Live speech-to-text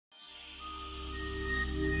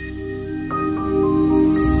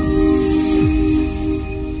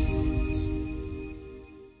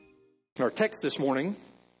Our text this morning,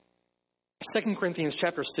 2 Corinthians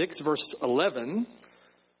chapter 6, verse 11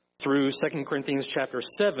 through 2 Corinthians chapter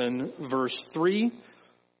 7, verse 3.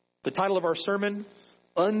 The title of our sermon,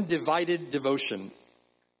 Undivided Devotion.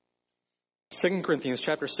 2 Corinthians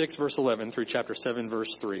chapter 6, verse 11 through chapter 7,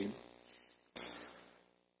 verse 3.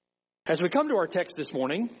 As we come to our text this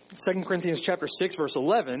morning, 2 Corinthians chapter 6, verse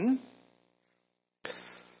 11,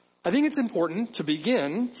 I think it's important to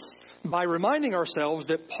begin by reminding ourselves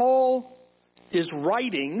that Paul is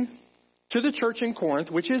writing to the church in Corinth,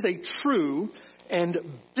 which is a true and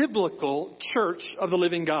biblical church of the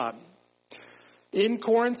living God. In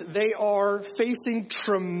Corinth, they are facing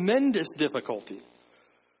tremendous difficulty.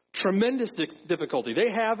 They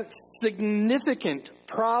have significant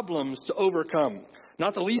problems to overcome,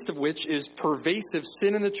 not the least of which is pervasive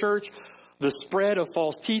sin in the church, the spread of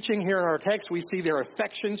false teaching. Here in our text, we see their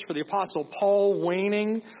affections for the Apostle Paul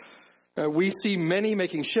waning. We see many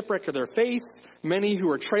making shipwreck of their faith, many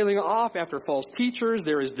who are trailing off after false teachers.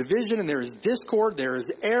 There is division and there is discord, there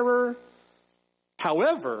is error.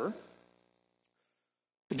 However,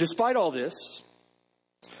 despite all this,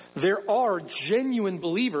 there are genuine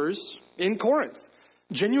believers in Corinth.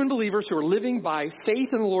 Genuine believers who are living by faith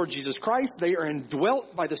in the Lord Jesus Christ. They are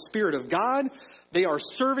indwelt by the Spirit of God. They are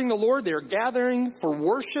serving the Lord. They are gathering for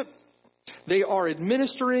worship. They are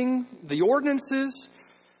administering the ordinances.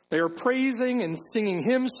 They are praising and singing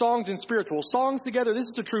hymns, songs, and spiritual songs together. This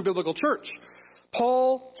is a true biblical church.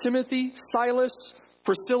 Paul, Timothy, Silas,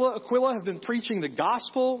 Priscilla, Aquila have been preaching the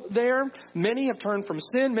gospel there. Many have turned from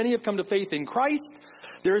sin. Many have come to faith in Christ.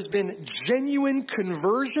 There has been genuine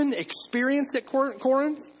conversion experienced at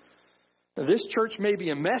Corinth. This church may be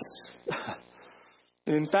a mess.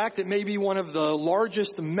 In fact, it may be one of the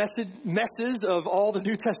largest messes of all the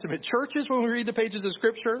New Testament churches when we read the pages of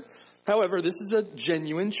Scripture. However, this is a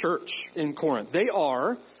genuine church in Corinth. They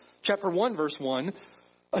are, chapter 1, verse 1,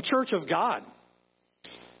 a church of God.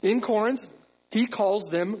 In Corinth, he calls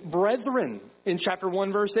them brethren in chapter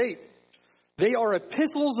 1, verse 8. They are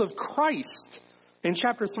epistles of Christ. In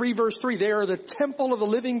chapter 3, verse 3, they are the temple of the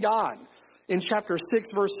living God. In chapter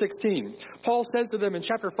 6, verse 16, Paul says to them in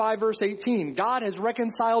chapter 5, verse 18, God has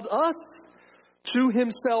reconciled us to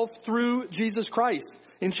himself through Jesus Christ.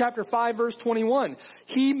 In chapter 5, verse 21,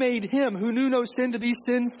 he made him who knew no sin to be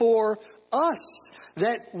sin for us,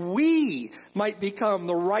 that we might become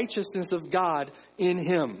the righteousness of God in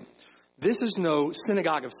him. This is no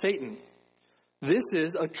synagogue of Satan. This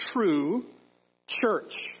is a true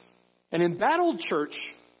church. An embattled church,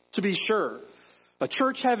 to be sure. A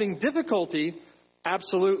church having difficulty,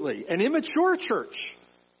 absolutely. An immature church,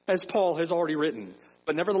 as Paul has already written.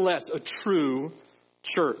 But nevertheless, a true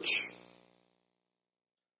church.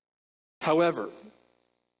 However,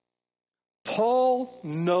 Paul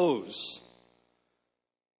knows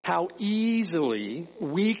how easily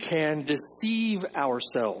we can deceive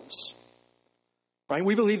ourselves. Right?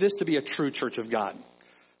 We believe this to be a true church of God.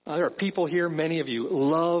 There are people here, many of you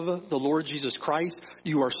love the Lord Jesus Christ.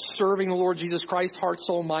 You are serving the Lord Jesus Christ, heart,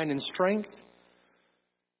 soul, mind, and strength.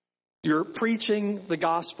 You're preaching the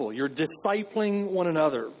gospel. You're discipling one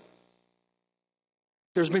another.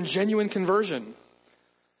 There's been genuine conversion.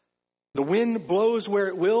 The wind blows where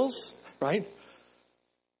it wills, right?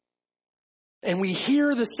 And we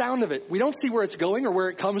hear the sound of it. We don't see where it's going or where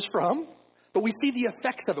it comes from, but we see the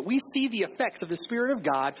effects of it. We see the effects of the Spirit of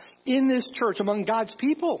God in this church among God's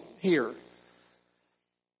people here.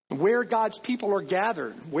 Where God's people are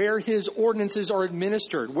gathered, where his ordinances are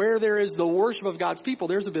administered, where there is the worship of God's people,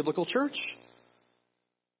 there's a biblical church.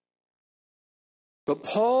 But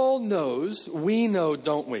Paul knows, we know,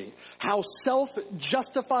 don't we, how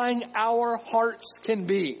self-justifying our hearts can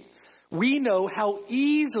be. We know how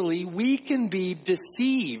easily we can be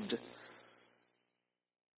deceived.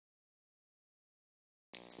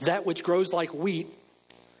 That which grows like wheat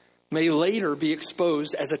may later be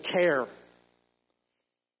exposed as a tare.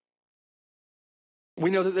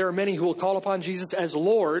 We know that there are many who will call upon Jesus as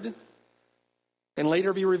Lord and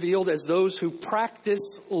later be revealed as those who practice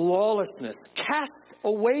lawlessness, cast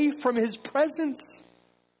away from his presence.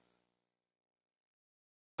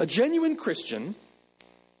 A genuine Christian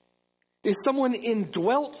is someone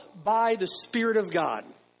indwelt by the Spirit of God.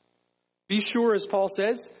 Be sure, as Paul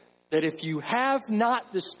says, that if you have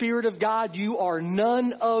not the Spirit of God, you are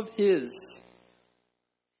none of his.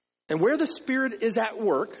 And where the Spirit is at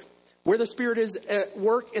work, where the Spirit is at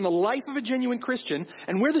work in the life of a genuine Christian,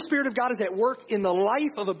 and where the Spirit of God is at work in the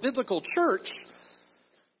life of a biblical church,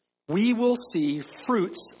 we will see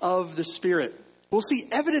fruits of the Spirit. We'll see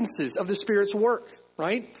evidences of the Spirit's work,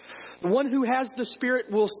 right? The one who has the Spirit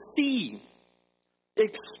will see,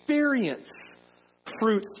 experience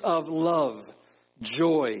fruits of love,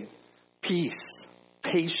 joy, peace,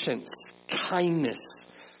 patience, kindness,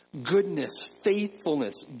 goodness,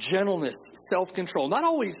 faithfulness, gentleness, self-control. Not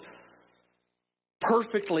always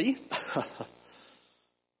perfectly,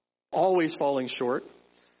 always falling short.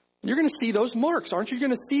 You're going to see those marks, aren't you? You're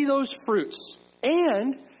going to see those fruits.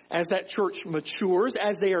 And as that church matures,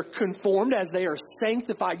 as they are conformed, as they are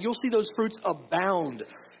sanctified, you'll see those fruits abound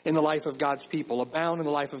in the life of God's people, abound in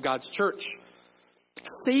the life of God's church.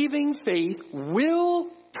 Saving faith will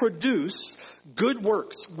produce good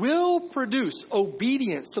works, will produce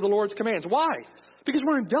obedience to the Lord's commands. Why? Because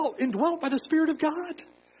we're indwelt by the Spirit of God.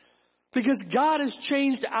 Because God has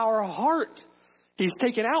changed our heart. He's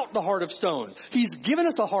taken out the heart of stone. He's given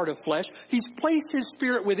us a heart of flesh. He's placed His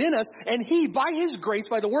Spirit within us. And He, by His grace,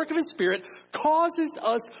 by the work of His Spirit, causes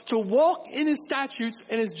us to walk in His statutes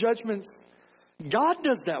and His judgments. God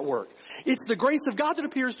does that work. It's the grace of God that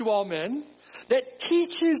appears to all men that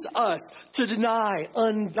teaches us to deny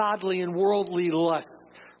ungodly and worldly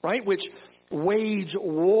lusts, right? Which wage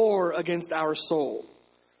war against our soul.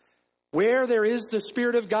 Where there is the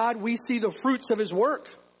Spirit of God, we see the fruits of His work.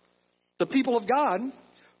 The people of God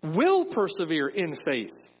will persevere in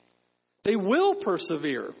faith. They will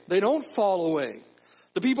persevere. They don't fall away.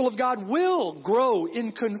 The people of God will grow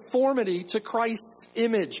in conformity to Christ's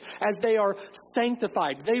image as they are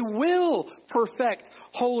sanctified. They will perfect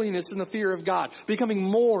holiness in the fear of God, becoming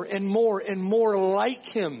more and more and more like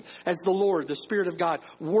Him as the Lord, the Spirit of God,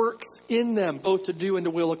 works in them both to do and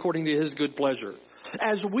to will according to His good pleasure.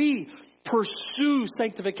 As we pursue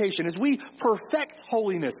sanctification, as we perfect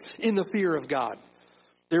holiness in the fear of God,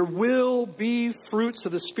 there will be fruits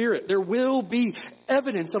of the Spirit. There will be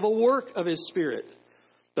evidence of a work of His Spirit.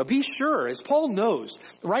 But be sure, as Paul knows,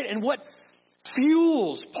 right? And what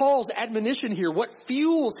fuels Paul's admonition here, what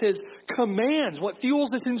fuels his commands, what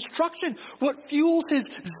fuels his instruction, what fuels his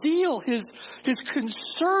zeal, his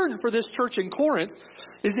concern for this church in Corinth,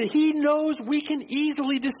 is that he knows we can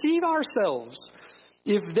easily deceive ourselves.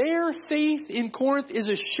 If their faith in Corinth is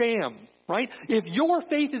a sham, right? If your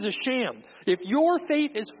faith is a sham, if your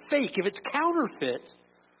faith is fake, if it's counterfeit,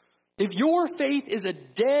 if your faith is a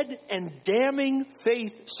dead and damning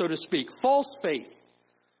faith, so to speak, false faith,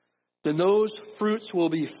 then those fruits will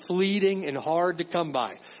be fleeting and hard to come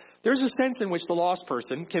by. There's a sense in which the lost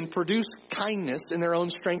person can produce kindness in their own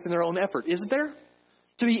strength and their own effort, isn't there?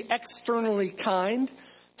 To be externally kind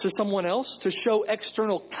to someone else, to show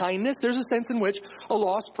external kindness. There's a sense in which a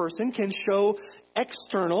lost person can show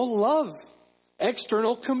external love,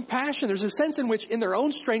 external compassion. There's a sense in which in their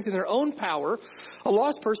own strength, in their own power, a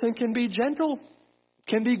lost person can be gentle,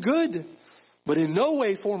 can be good. But in no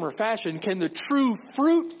way, form, or fashion can the true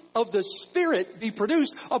fruit of the Spirit be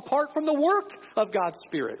produced apart from the work of God's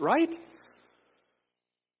Spirit, right?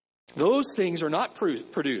 Those things are not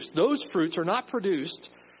produced. Those fruits are not produced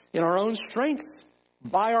in our own strength,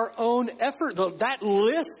 by our own effort. That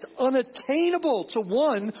list unattainable to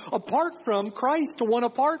one apart from Christ, to one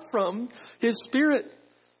apart from His Spirit.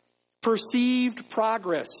 Perceived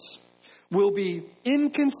progress will be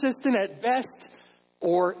inconsistent at best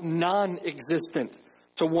or non-existent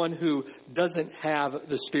to one who doesn't have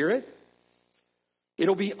the Spirit.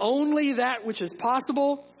 It'll be only that which is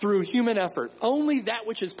possible through human effort. Only that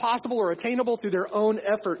which is possible or attainable through their own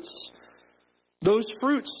efforts. Those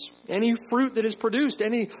fruits, any fruit that is produced,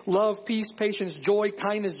 any love, peace, patience, joy,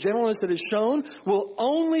 kindness, gentleness that is shown, will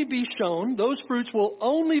only be shown, those fruits will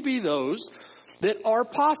only be those that are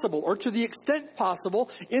possible, or to the extent possible,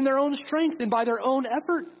 in their own strength and by their own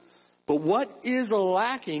effort. But what is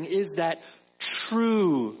lacking is that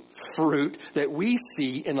true fruit that we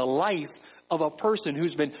see in the life of a person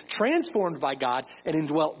who's been transformed by God and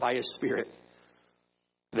indwelt by His Spirit.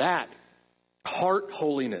 That heart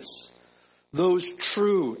holiness, those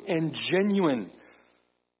true and genuine,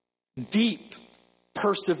 deep,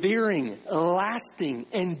 persevering, lasting,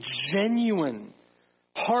 and genuine,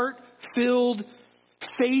 heart-filled,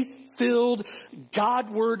 faith-filled,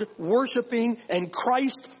 Godward worshiping, and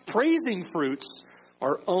Christ-praising fruits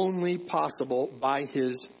are only possible by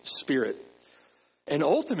His Spirit. And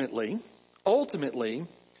ultimately,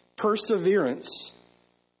 perseverance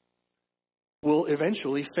will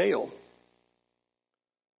eventually fail.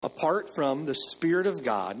 Apart from the Spirit of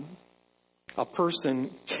God, a person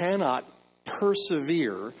cannot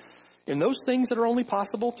persevere in those things that are only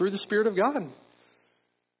possible through the Spirit of God.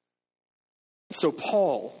 So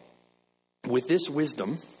Paul, with this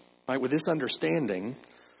wisdom, right, with this understanding,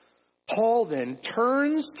 Paul then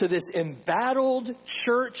turns to this embattled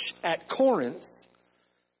church at Corinth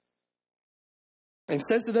and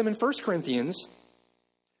says to them in 1 Corinthians,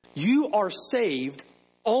 you are saved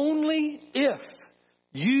only if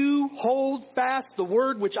You hold fast the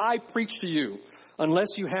word which I preach to you,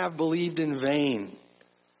 unless you have believed in vain.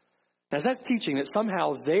 Now, that's teaching that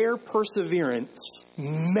somehow their perseverance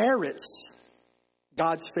merits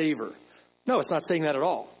God's favor. No, it's not saying that at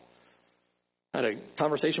all. I had a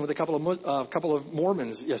conversation with a couple of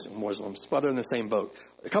Mormons, yes, Muslims, but they're in the same boat.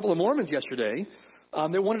 A couple of Mormons yesterday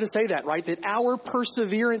that wanted to say that, right? That our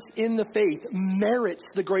perseverance in the faith merits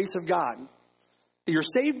the grace of God. You're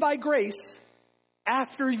saved by grace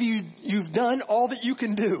after you've done all that you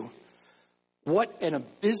can do. What an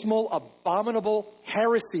abysmal, abominable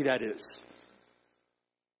heresy that is.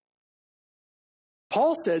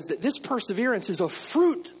 Paul says that this perseverance is a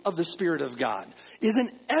fruit of the Spirit of God, is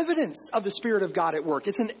an evidence of the Spirit of God at work.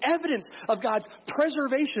 It's an evidence of God's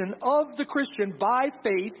preservation of the Christian by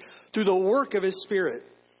faith through the work of His Spirit.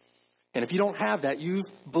 And if you don't have that, you've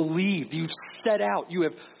believed, you've set out, you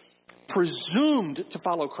have presumed to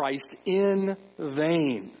follow Christ in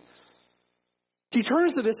vain. He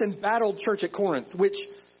turns to this embattled church at Corinth, which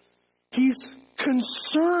he's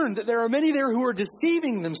concerned that there are many there who are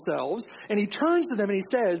deceiving themselves. And he turns to them and he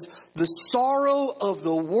says, the sorrow of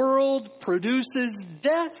the world produces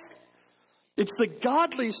death. It's the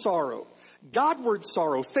godly sorrow, Godward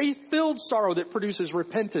sorrow, faith-filled sorrow that produces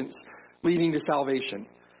repentance leading to salvation.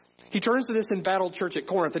 He turns to this embattled church at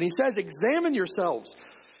Corinth and he says, examine yourselves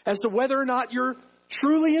as to whether or not you're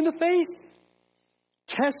truly in the faith.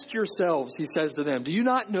 Test yourselves, he says to them. Do you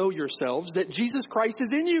not know yourselves that Jesus Christ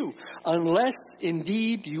is in you, unless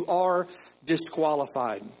indeed you are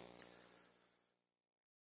disqualified?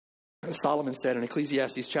 Solomon said in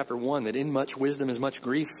Ecclesiastes chapter 1 that in much wisdom is much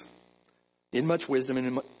grief. In much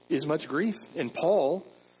wisdom is much grief. And Paul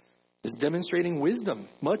is demonstrating wisdom,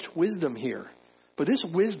 much wisdom here. But this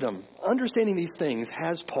wisdom, understanding these things,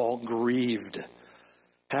 has Paul grieved,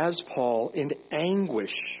 has Paul in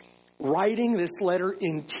anguish, writing this letter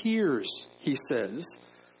in tears, he says,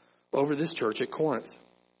 over this church at Corinth.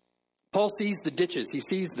 Paul sees the ditches. He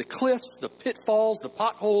sees the cliffs, the pitfalls, the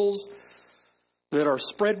potholes that are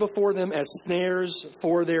spread before them as snares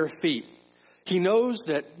for their feet. He knows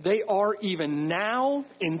that they are even now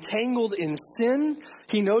entangled in sin.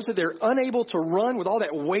 He knows that they're unable to run with all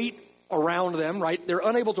that weight around them, right? They're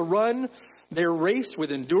unable to run their race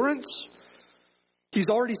with endurance. He's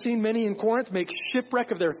already seen many in Corinth make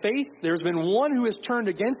shipwreck of their faith. There's been one who has turned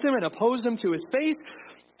against him and opposed him to his face,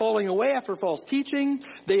 falling away after false teaching.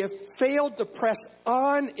 They have failed to press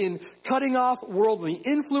on in cutting off worldly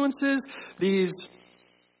influences. These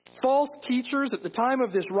false teachers at the time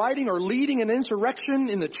of this writing are leading an insurrection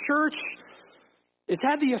in the church. It's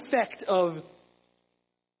had the effect of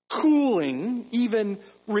cooling, even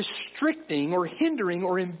restricting or hindering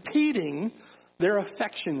or impeding their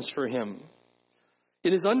affections for him.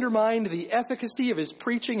 It has undermined the efficacy of his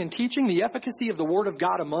preaching and teaching, the efficacy of the Word of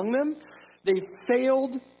God among them. They've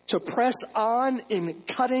failed to press on in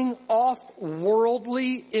cutting off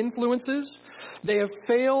worldly influences. They have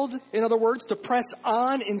failed, in other words, to press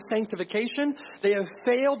on in sanctification. They have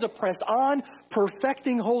failed to press on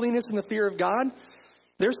perfecting holiness in the fear of God.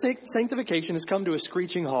 Their sanctification has come to a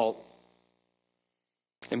screeching halt.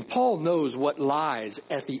 And Paul knows what lies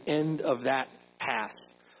at the end of that path.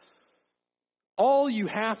 All you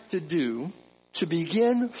have to do to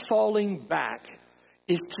begin falling back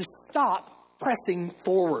is to stop pressing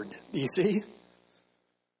forward, you see?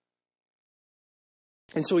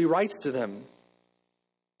 And so he writes to them,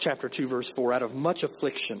 chapter 2, verse 4, out of much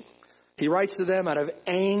affliction. He writes to them out of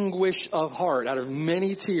anguish of heart, out of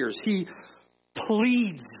many tears. He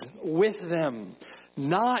pleads with them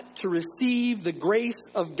not to receive the grace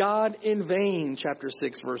of God in vain, chapter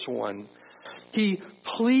 6, verse 1. He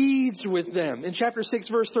pleads with them in chapter 6,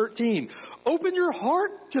 verse 13. Open your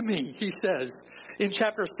heart to me, he says in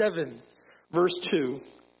chapter 7, verse 2.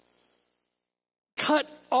 Cut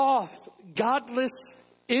off godless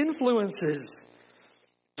influences.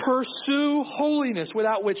 Pursue holiness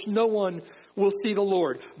without which no one will see the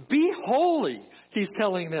Lord. Be holy, he's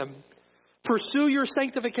telling them. Pursue your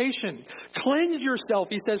sanctification. Cleanse yourself,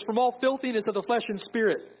 he says, from all filthiness of the flesh and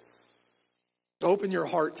spirit. Open your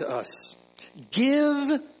heart to us.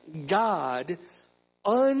 Give God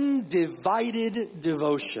undivided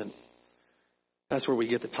devotion. That's where we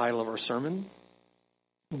get the title of our sermon.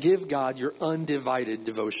 Give God your undivided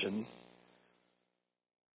devotion.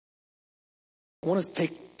 I want us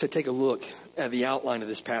to take a look at the outline of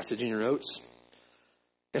this passage in your notes.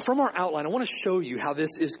 And from our outline, I want to show you how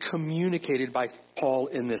this is communicated by Paul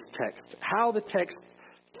in this text. How the text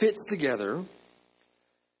fits together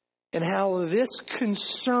and how this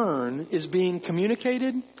concern is being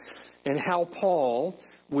communicated and how Paul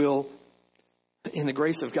will, in the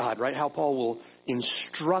grace of God, right, how Paul will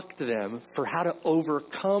instruct them for how to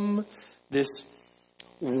overcome this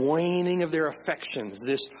waning of their affections,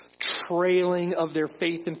 this trailing of their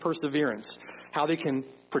faith and perseverance, how they can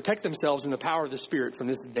protect themselves in the power of the Spirit from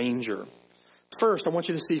this danger. First, I want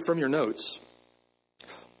you to see from your notes,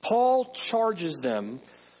 Paul charges them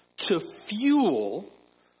to fuel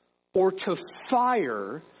or to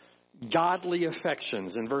fire godly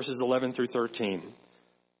affections in verses 11 through 13.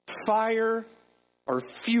 Fire or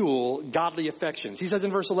fuel godly affections. He says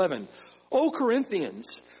in verse 11, "O Corinthians,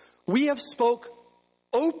 we have spoke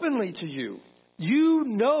openly to you. You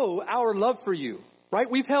know our love for you." Right?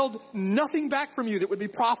 We've held nothing back from you that would be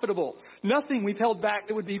profitable. Nothing we've held back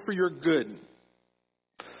that would be for your good.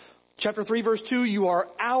 Chapter 3, verse 2, "You are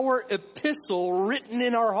our epistle written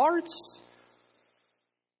in our hearts."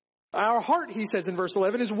 Our heart, he says in verse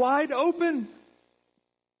 11, is wide open.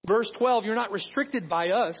 Verse 12, "You're not restricted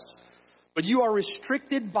by us, but you are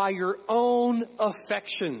restricted by your own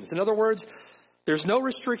affections." In other words, there's no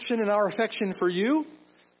restriction in our affection for you.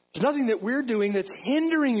 There's nothing that we're doing that's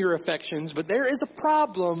hindering your affections, but there is a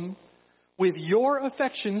problem with your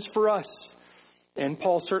affections for us. And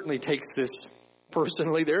Paul certainly takes this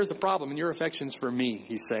personally. There is a problem in your affections for me,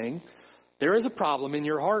 he's saying. There is a problem in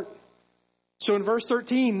your heart. So in verse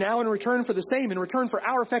 13, "Now in return for the same, in return for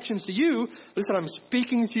our affections to you," listen, I'm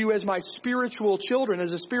speaking to you as my spiritual children,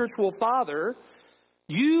 as a spiritual father,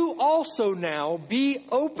 "you also now be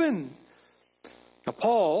open." Now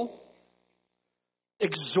Paul,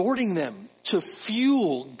 exhorting them to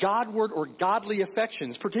fuel Godward or godly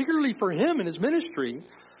affections, particularly for him in his ministry,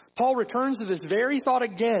 Paul returns to this very thought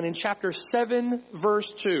again in chapter 7,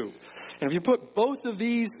 verse 2. And if you put both of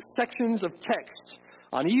these sections of text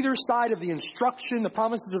on either side of the instruction, the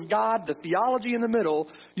promises of God, the theology in the middle,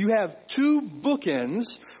 you have two bookends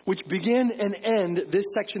which begin and end this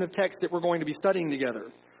section of text that we're going to be studying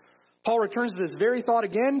together. Paul returns to this very thought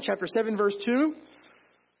again, chapter 7, verse 2,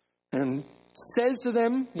 and says to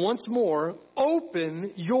them once more,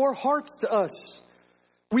 "Open your hearts to us.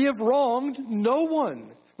 We have wronged no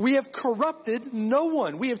one. We have corrupted no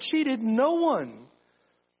one. We have cheated no one."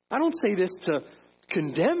 I don't say this to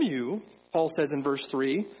condemn you, Paul says in verse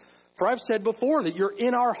 3, "For I've said before that you're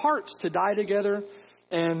in our hearts to die together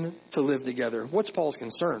and to live together." What's Paul's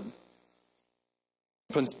concern?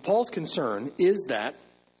 Paul's concern is that,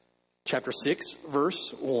 chapter 6, verse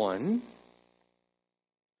 1,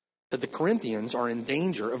 that the Corinthians are in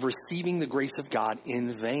danger of receiving the grace of God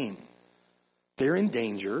in vain. They're in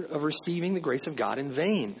danger of receiving the grace of God in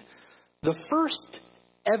vain. The first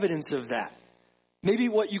evidence of that, maybe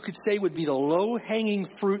what you could say would be the low-hanging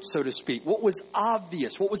fruit, so to speak, what was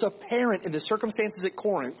obvious, what was apparent in the circumstances at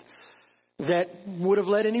Corinth that would have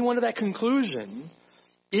led anyone to that conclusion,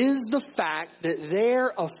 is the fact that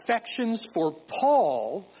their affections for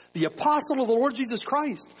Paul, the apostle of the Lord Jesus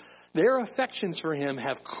Christ, their affections for him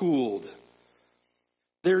have cooled.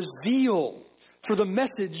 Their zeal for the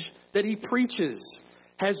message that he preaches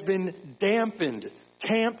has been dampened,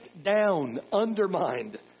 tamped down,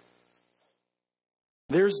 undermined.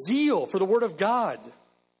 Their zeal for the Word of God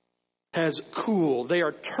has cooled. They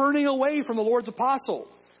are turning away from the Lord's apostle.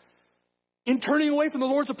 In turning away from the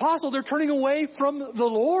Lord's apostle, they're turning away from the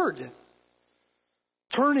Lord.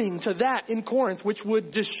 Turning to that in Corinth which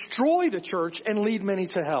would destroy the church and lead many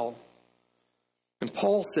to hell. And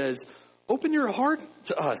Paul says, "Open your heart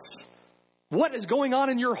to us." What is going on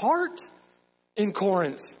in your heart in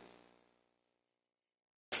Corinth?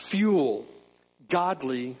 Fuel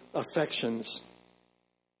godly affections.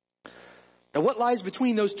 Now, what lies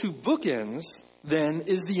between those two bookends, then,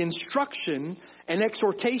 is the instruction and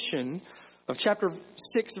exhortation of chapter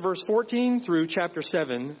 6, verse 14 through chapter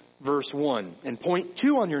 7, verse 1. And point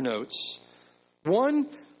 2 on your notes. 1,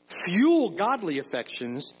 fuel godly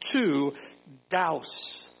affections. 2, douse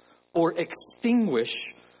or extinguish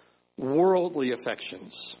worldly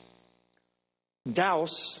affections.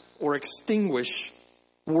 Douse or extinguish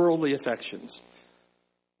worldly affections.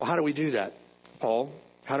 Well, how do we do that, Paul?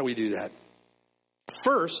 How do we do that?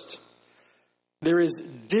 First, there is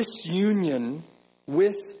disunion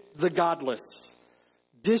with the godless.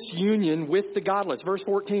 Disunion with the godless. Verse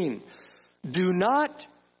 14. "Do not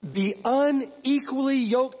be unequally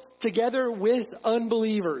yoked together with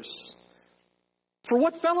unbelievers. For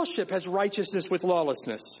what fellowship has righteousness with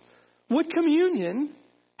lawlessness? What communion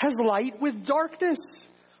has light with darkness?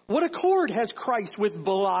 What accord has Christ with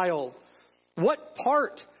Belial? What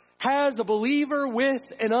part has a believer with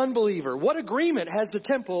an unbeliever? What agreement has the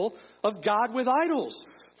temple of God with idols?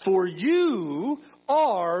 For you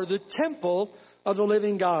are the temple of the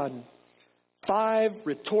living God." 5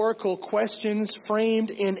 rhetorical questions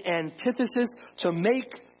framed in antithesis to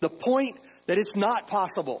make the point that it's not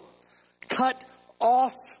possible. Cut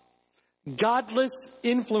off godless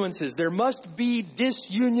influences. There must be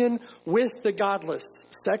disunion with the godless.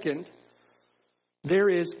 Second, there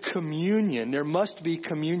is communion. There must be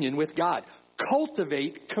communion with God.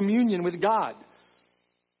 Cultivate communion with God.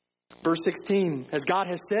 Verse 16, as God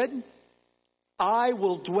has said, I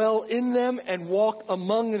will dwell in them and walk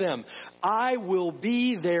among them. I will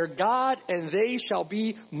be their God, and they shall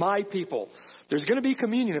be my people. If there's going to be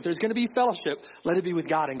communion, if there's going to be fellowship, let it be with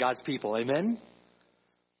God and God's people. Amen?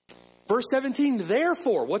 Verse 17,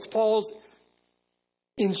 therefore, what's Paul's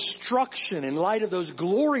instruction in light of those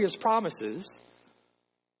glorious promises?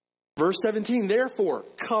 Verse 17, therefore,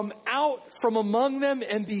 come out from among them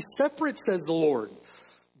and be separate, says the Lord.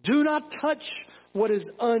 Do not touch what is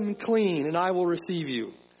unclean, and I will receive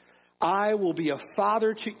you. I will be a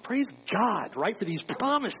father to you. Praise God, right, for these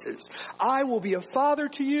promises. I will be a father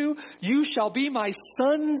to you. You shall be my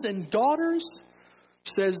sons and daughters,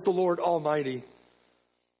 says the Lord Almighty.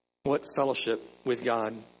 What fellowship with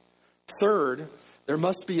God. Third, there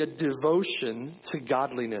must be a devotion to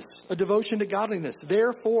godliness. A devotion to godliness.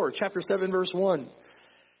 Therefore, chapter 7, verse 1.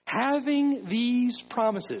 Having these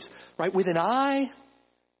promises, right, with an eye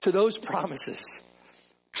to those promises.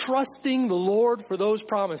 Trusting the Lord for those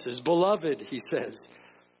promises. Beloved, he says,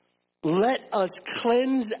 let us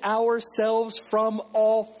cleanse ourselves from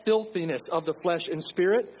all filthiness of the flesh and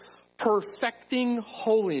spirit, perfecting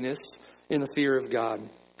holiness in the fear of God.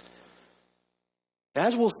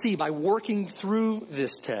 As we'll see by working through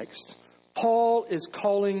this text, Paul is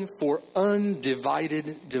calling for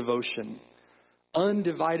undivided devotion.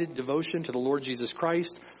 Undivided devotion to the Lord Jesus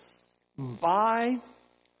Christ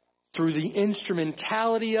through the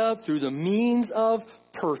instrumentality of, through the means of,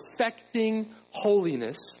 perfecting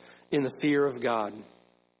holiness in the fear of God.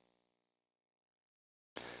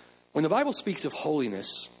 When the Bible speaks of holiness,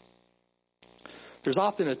 there's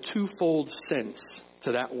often a twofold sense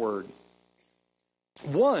to that word.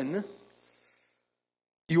 One,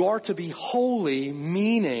 you are to be holy,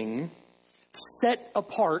 meaning set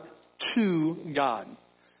apart to God.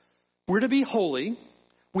 We're to be holy.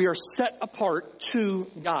 We are set apart to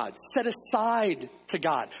God, set aside to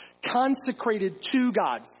God, consecrated to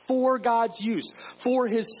God, for God's use, for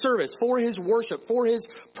His service, for His worship, for His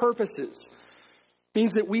purposes. It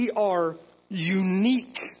means that we are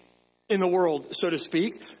unique in the world, so to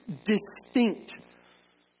speak, distinct.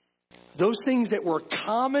 Those things that were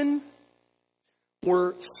common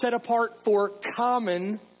were set apart for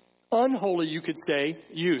common, unholy, you could say,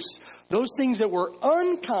 use. Those things that were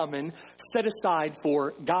uncommon, set aside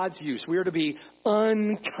for God's use. We are to be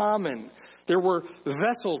uncommon. There were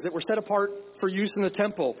vessels that were set apart for use in the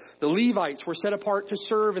temple. The Levites were set apart to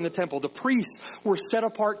serve in the temple. The priests were set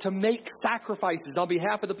apart to make sacrifices on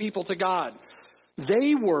behalf of the people to God.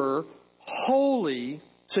 They were holy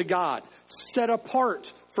to God, set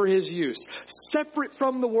apart for His use, separate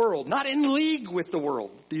from the world, not in league with the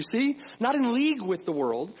world. Do you see? Not in league with the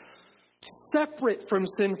world, separate from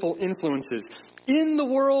sinful influences, in the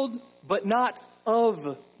world, but not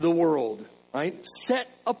of the world, right? Set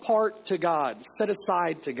apart to God, set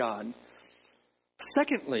aside to God.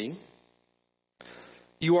 Secondly,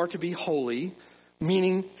 you are to be holy,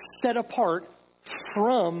 meaning set apart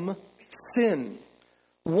from sin.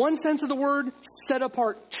 One sense of the word, set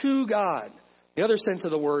apart to God. The other sense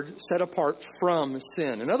of the word, set apart from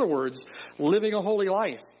sin. In other words, living a holy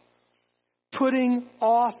life. Putting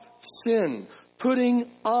off sin. Putting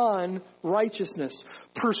on righteousness.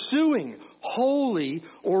 Pursuing holy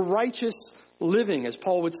or righteous living, as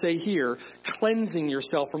Paul would say here, cleansing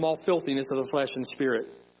yourself from all filthiness of the flesh and spirit.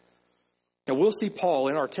 Now we'll see Paul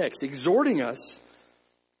in our text exhorting us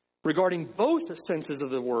regarding both senses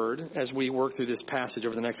of the word as we work through this passage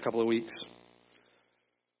over the next couple of weeks.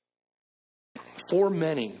 For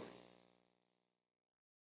many,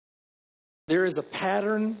 there is a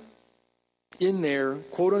pattern in their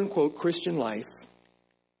quote-unquote Christian life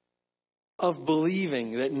of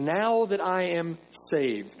believing that now that I am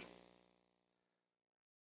saved,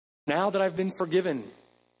 now that I've been forgiven,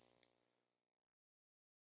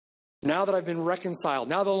 now that I've been reconciled,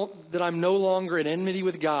 now that I'm no longer in enmity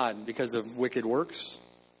with God because of wicked works,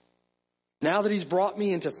 now that He's brought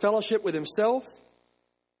me into fellowship with Himself,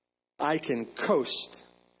 I can coast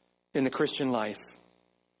in the Christian life.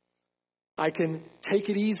 I can take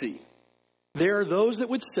it easy. There are those that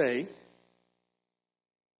would say,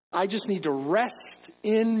 I just need to rest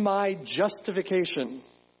in my justification.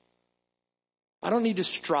 I don't need to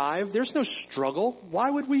strive. There's no struggle. Why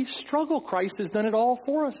would we struggle? Christ has done it all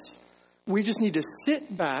for us. We just need to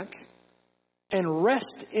sit back and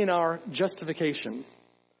rest in our justification.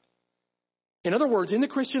 In other words, in the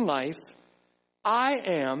Christian life, I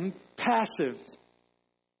am passive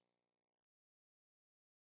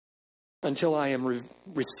until I am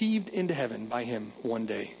received into heaven by him one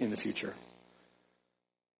day in the future.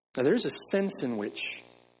 Now, there's a sense in which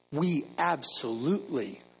we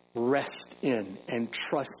absolutely rest in and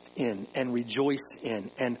trust in and rejoice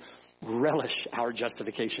in and relish our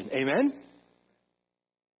justification. Amen?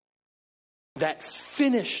 That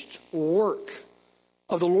finished work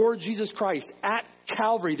of the Lord Jesus Christ at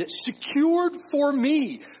Calvary that secured for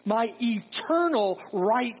me my eternal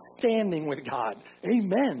right standing with God.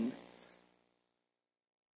 Amen.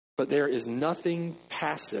 But there is nothing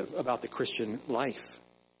passive about the Christian life.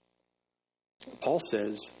 Paul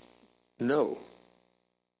says, no.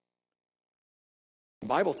 The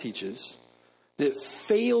Bible teaches that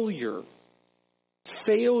failure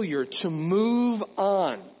to move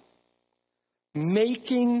on,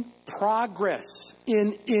 making progress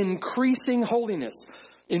in increasing holiness,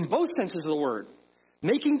 in both senses of the word,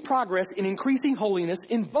 making progress in increasing holiness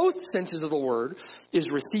in both senses of the word, is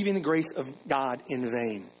receiving the grace of God in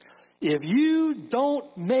vain. If you don't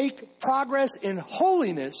make progress in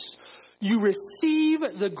holiness, you receive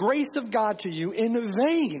the grace of God to you in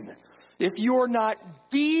vain. If you're not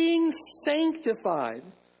being sanctified,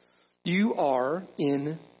 you are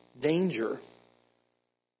in danger.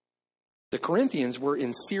 The Corinthians were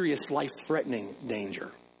in serious life-threatening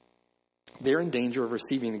danger. They're in danger of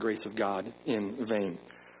receiving the grace of God in vain.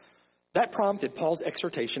 That prompted Paul's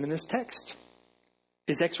exhortation in this text.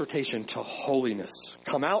 His exhortation to holiness.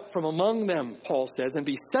 Come out from among them, Paul says, and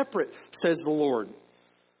be separate, says the Lord.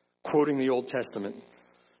 Quoting the Old Testament.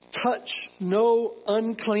 Touch no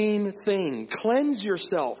unclean thing. Cleanse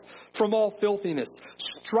yourself from all filthiness,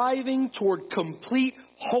 striving toward complete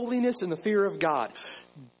holiness in the fear of God.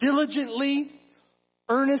 Diligently,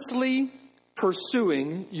 earnestly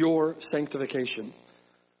pursuing your sanctification.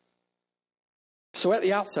 So at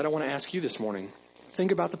the outset, I want to ask you this morning,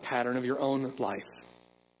 think about the pattern of your own life.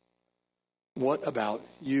 What about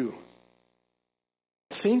you?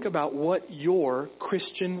 Think about what your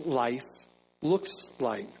Christian life looks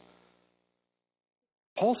like.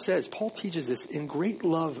 Paul teaches this in great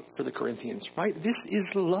love for the Corinthians, right? This is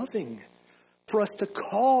loving for us to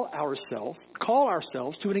call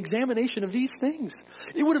ourselves to an examination of these things.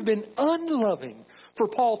 It would have been unloving for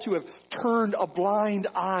Paul to have turned a blind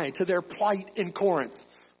eye to their plight in Corinth,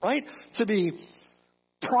 right? To be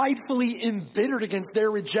pridefully embittered against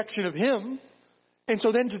their rejection of him, and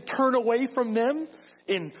so then to turn away from them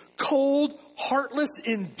in cold, heartless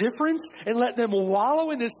indifference and let them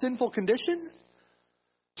wallow in this sinful condition.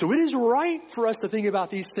 So it is right for us to think about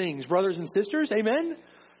these things, brothers and sisters. Amen?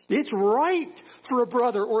 It's right for a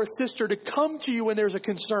brother or a sister to come to you when there's a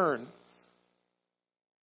concern.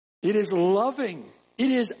 It is loving.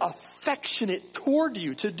 It is affectionate toward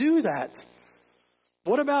you to do that.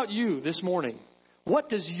 What about you this morning? What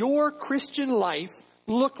does your Christian life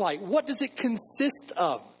look like? What does it consist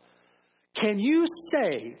of? Can you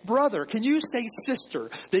say, brother, can you say, sister,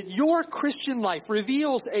 that your Christian life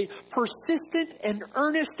reveals a persistent and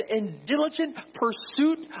earnest and diligent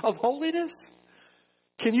pursuit of holiness?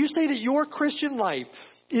 Can you say that your Christian life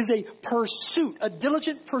is a pursuit, a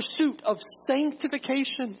diligent pursuit of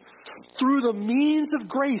sanctification through the means of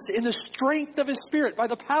grace, in the strength of His Spirit, by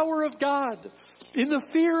the power of God, in the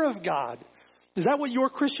fear of God? Is that what your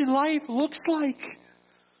Christian life looks like?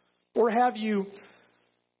 Or have your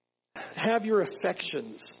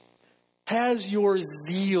affections, has your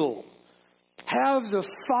zeal, have the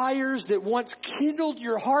fires that once kindled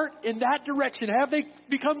your heart in that direction, have they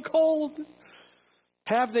become cold?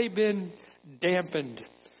 Have they been dampened?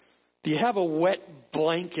 Do you have a wet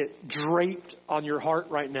blanket draped on your heart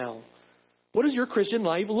right now? What does your Christian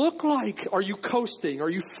life look like? Are you coasting? Are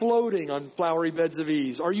you floating on flowery beds of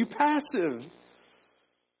ease? Are you passive?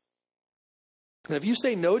 And if you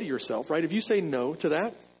say no to yourself, right? If you say no to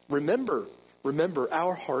that, remember,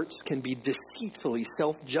 our hearts can be deceitfully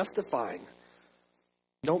self-justifying.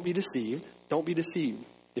 Don't be deceived. Don't be deceived.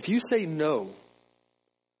 If you say no,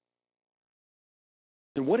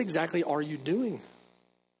 then what exactly are you doing?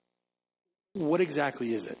 What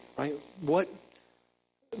exactly is it, right?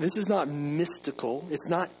 This is not mystical. It's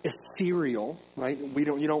not ethereal, right?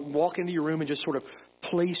 You don't walk into your room and just sort of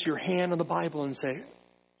place your hand on the Bible and say,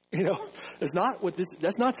 that's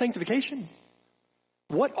not sanctification.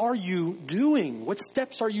 What are you doing? What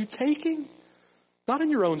steps are you taking? Not in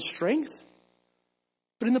your own strength,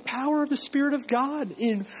 but in the power of the Spirit of God,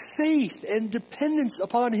 in faith and dependence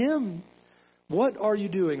upon Him. What are you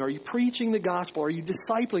doing? Are you preaching the gospel? Are you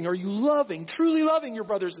discipling? Are you loving, truly loving your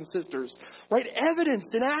brothers and sisters? Right? Evidenced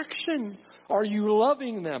in action. Are you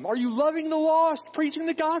loving them? Are you loving the lost, preaching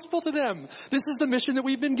the gospel to them? This is the mission that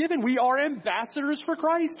we've been given. We are ambassadors for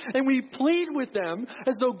Christ, and we plead with them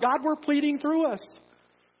as though God were pleading through us.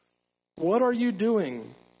 What are you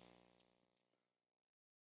doing?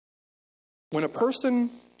 When a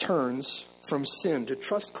person turns from sin to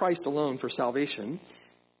trust Christ alone for salvation,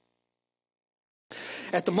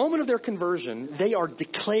 at the moment of their conversion, they are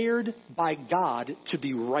declared by God to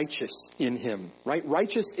be righteous in Him, right?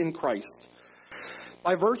 Righteous in Christ.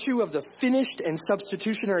 By virtue of the finished and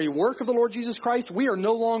substitutionary work of the Lord Jesus Christ, we are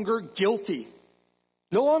no longer guilty.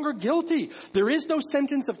 No longer guilty. There is no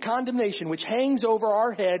sentence of condemnation which hangs over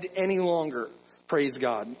our head any longer. Praise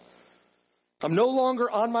God. I'm no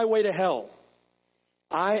longer on my way to hell.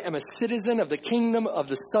 I am a citizen of the kingdom of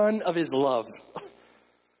the Son of His love.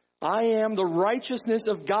 I am the righteousness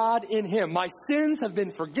of God in Him. My sins have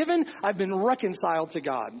been forgiven. I've been reconciled to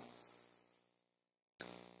God.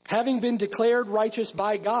 Having been declared righteous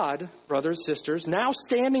by God, brothers, sisters, now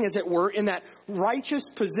standing, as it were, in that righteous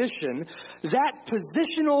position, that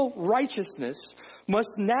positional righteousness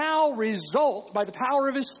must now result, by the power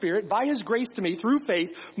of His Spirit, by His grace to me through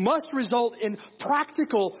faith, must result in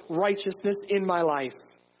practical righteousness in my life.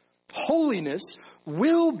 Holiness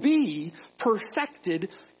will be perfected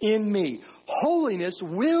in me. Holiness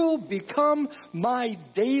will become my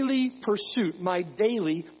daily pursuit, my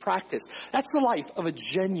daily practice. That's the life of a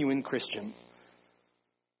genuine Christian.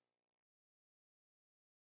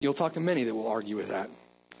 You'll talk to many that will argue with that.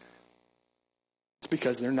 It's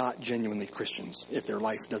because they're not genuinely Christians if their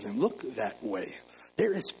life doesn't look that way.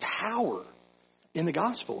 There is power in the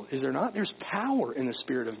gospel, is there not? There's power in the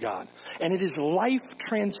Spirit of God. And it is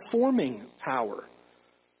life-transforming power.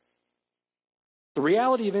 The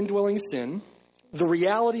reality of indwelling sin, the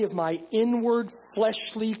reality of my inward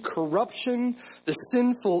fleshly corruption, the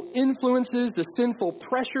sinful influences, the sinful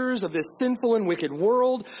pressures of this sinful and wicked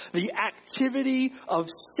world, the activity of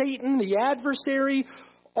Satan, the adversary,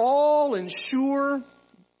 all ensure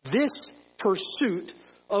this pursuit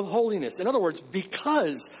of holiness. In other words,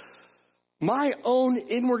 because my own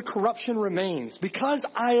inward corruption remains, because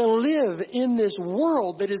I live in this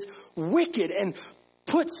world that is wicked and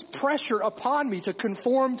puts pressure upon me to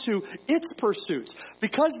conform to its pursuits,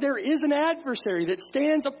 because there is an adversary that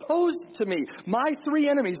stands opposed to me, my three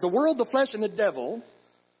enemies, the world, the flesh, and the devil,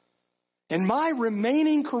 and my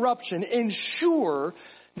remaining corruption ensure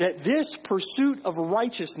that this pursuit of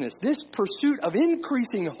righteousness, this pursuit of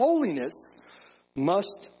increasing holiness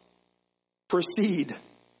must proceed.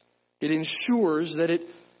 It ensures that it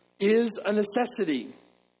is a necessity,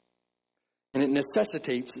 and it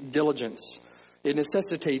necessitates diligence. It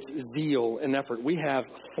necessitates zeal and effort. We have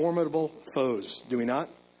formidable foes, do we not?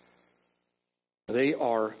 They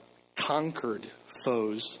are conquered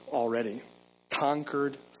foes already.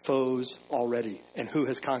 Conquered foes already. And who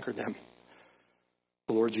has conquered them?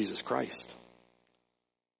 The Lord Jesus Christ.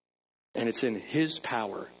 And it's in His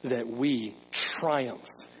power that we triumph,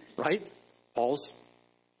 right? Paul's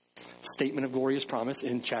statement of glorious promise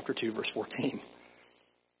in chapter 2, verse 14.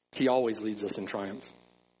 He always leads us in triumph.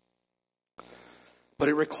 But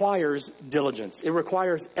it requires diligence. It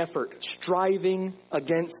requires effort, striving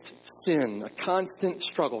against sin, a constant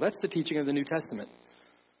struggle. That's the teaching of the New Testament.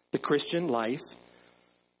 The Christian life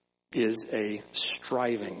is a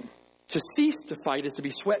striving. To cease to fight is to be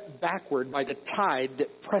swept backward by the tide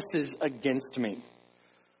that presses against me.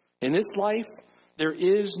 In this life, there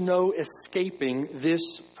is no escaping this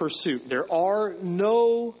pursuit. There are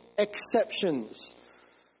no exceptions.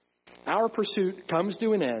 Our pursuit comes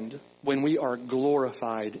to an end when we are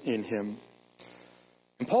glorified in Him.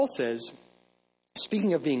 And Paul says,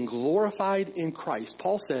 speaking of being glorified in Christ,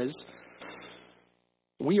 Paul says,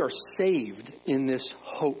 we are saved in this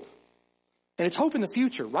hope. And it's hope in the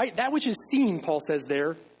future, right? That which is seen, Paul says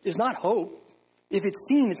there, is not hope. If it's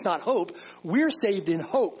seen, it's not hope. We're saved in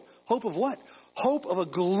hope. Hope of what? Hope of a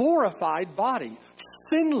glorified body,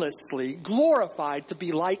 sinlessly glorified to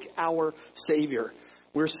be like our Savior.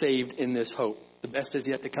 We're saved in this hope. The best is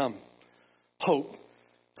yet to come. Hope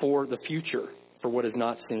for the future, for what is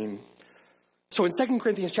not seen. So in 2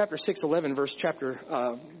 Corinthians chapter 6:11,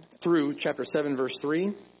 through chapter 7, verse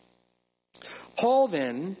 3, Paul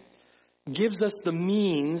then gives us the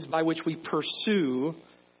means by which we pursue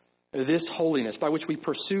this holiness by which we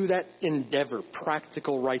pursue that endeavor,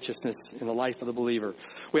 practical righteousness in the life of the believer.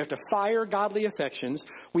 We have to fire godly affections.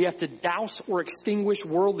 We have to douse or extinguish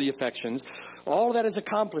worldly affections. All of that is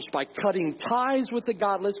accomplished by cutting ties with the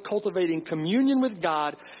godless, cultivating communion with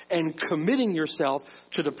God, and committing yourself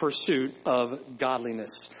to the pursuit of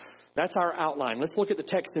godliness. That's our outline. Let's look at the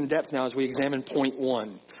text in depth now as we examine point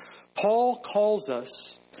 1. Paul calls us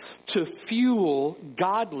to fuel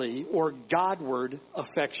godly or Godward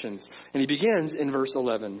affections. And he begins in verse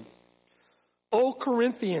 11. O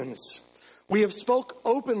Corinthians, we have spoke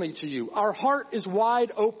openly to you. Our heart is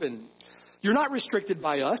wide open. You're not restricted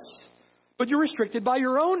by us, but you're restricted by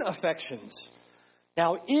your own affections.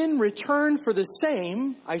 Now, in return for the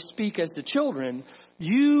same, I speak as the children,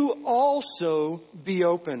 you also be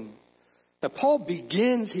open. Now, Paul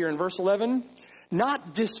begins here in verse 11,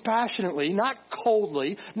 not dispassionately, not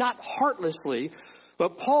coldly, not heartlessly,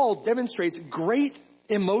 but Paul demonstrates great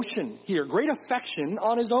emotion here, great affection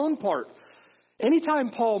on his own part. Anytime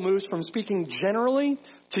Paul moves from speaking generally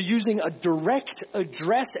to using a direct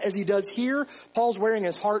address as he does here, Paul's wearing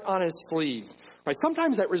his heart on his sleeve. Right?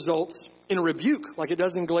 Sometimes that results in a rebuke, like it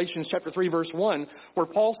does in Galatians chapter 3, verse 1, where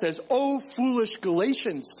Paul says, "O foolish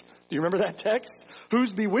Galatians." Do you remember that text?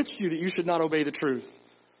 Who's bewitched you that you should not obey the truth?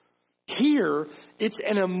 Here, it's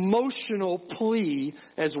an emotional plea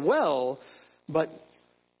as well, but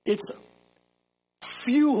it's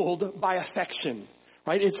fueled by affection,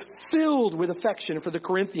 right? It's filled with affection for the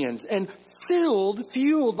Corinthians and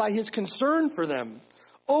fueled by his concern for them.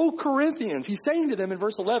 O Corinthians, he's saying to them in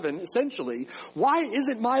verse 11, essentially, why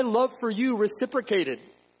isn't my love for you reciprocated?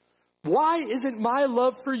 Why isn't my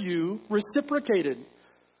love for you reciprocated?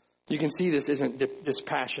 You can see this isn't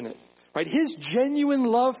dispassionate, right? His genuine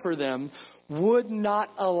love for them would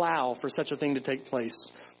not allow for such a thing to take place.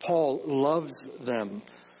 Paul loves them.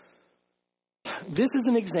 This is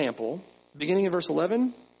an example, beginning in verse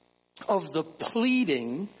 11, of the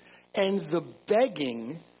pleading and the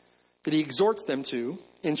begging that he exhorts them to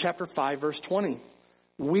in chapter 5, verse 20.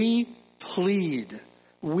 We plead,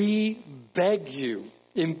 we beg you,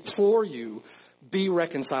 implore you, be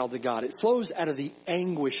reconciled to God. It flows out of the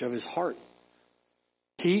anguish of his heart.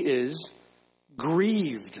 He is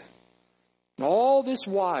grieved. All this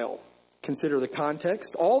while, consider the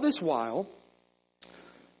context, all this while,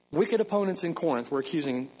 wicked opponents in Corinth were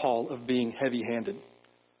accusing Paul of being heavy-handed.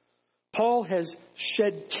 Paul has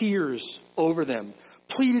shed tears over them,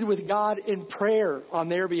 pleaded with God in prayer on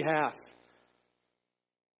their behalf.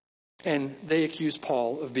 And they accused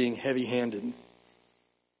Paul of being heavy-handed.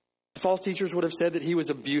 False teachers would have said that he was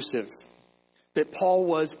abusive, that Paul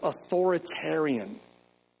was authoritarian.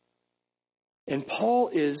 And Paul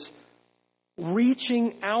is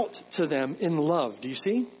reaching out to them in love. Do you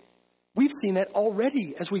see? We've seen that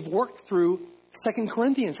already as we've worked through 2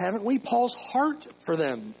 Corinthians, haven't we? Paul's heart for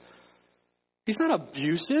them. He's not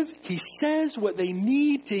abusive. He says what they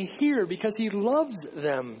need to hear because he loves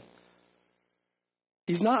them.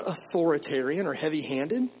 He's not authoritarian or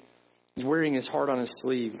heavy-handed. He's wearing his heart on his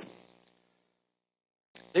sleeve.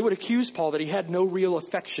 They would accuse Paul that he had no real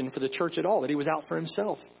affection for the church at all, that he was out for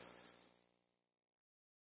himself.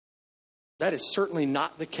 That is certainly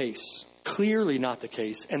not the case, clearly not the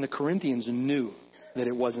case, and the Corinthians knew that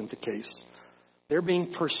it wasn't the case. They're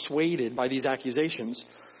being persuaded by these accusations.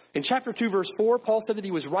 In chapter 2, verse 4, Paul said that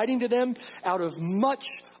he was writing to them out of much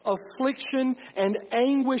affliction and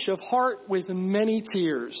anguish of heart with many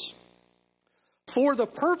tears. For the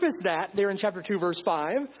purpose that, there in chapter 2, verse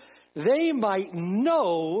 5, they might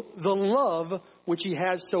know the love which he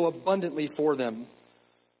has so abundantly for them.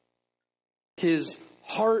 His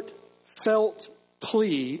heartfelt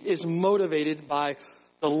plea is motivated by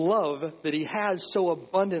the love that he has so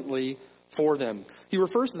abundantly for them. He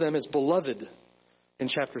refers to them as beloved in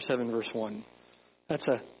chapter 7, verse 1. That's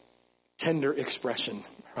a tender expression,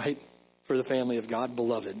 right? For the family of God,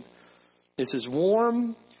 beloved. This is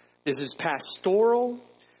warm. This is pastoral.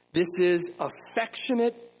 This is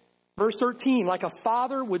affectionate. Verse 13, like a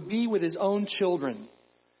father would be with his own children.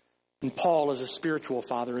 And Paul is a spiritual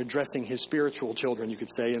father addressing his spiritual children, you could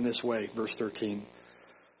say, in this way. Verse 13.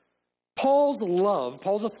 Paul's love,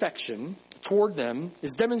 Paul's affection toward them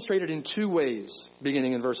is demonstrated in two ways,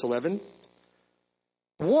 beginning in verse 11.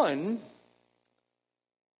 One,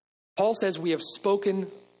 Paul says, we have spoken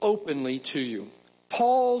openly to you.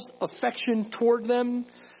 Paul's affection toward them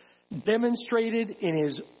demonstrated in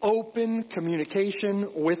his open communication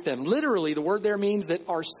with them. Literally, the word there means that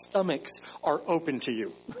our stomachs are open to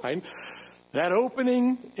you, right? That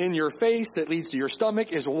opening in your face that leads to your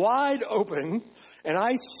stomach is wide open, and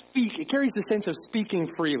I speak. It carries the sense of speaking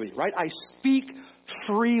freely, right? I speak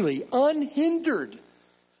freely, unhindered,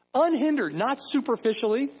 unhindered, not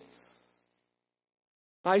superficially.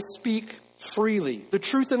 I speak freely, the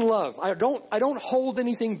truth in love. I don't hold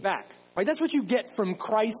anything back. Right? That's what you get from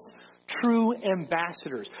Christ's true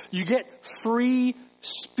ambassadors. You get free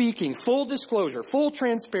speaking, full disclosure, full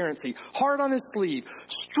transparency, heart on his sleeve,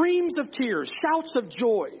 streams of tears, shouts of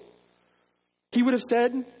joy. He would have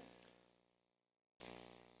said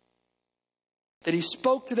that he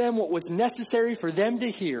spoke to them what was necessary for them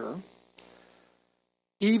to hear,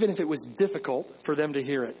 even if it was difficult for them to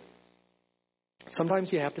hear it.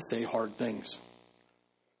 Sometimes you have to say hard things.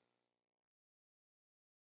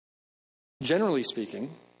 Generally speaking,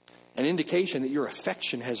 an indication that your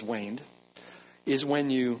affection has waned is when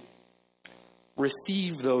you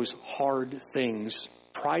receive those hard things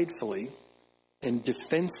pridefully and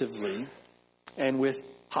defensively and with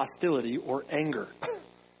hostility or anger.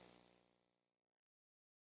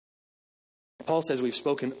 Paul says we've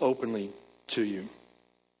spoken openly to you.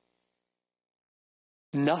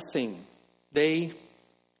 Nothing. They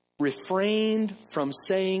refrained from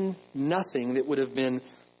saying nothing that would have been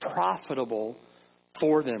profitable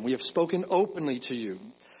for them. We have spoken openly to you.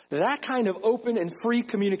 That kind of open and free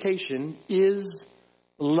communication is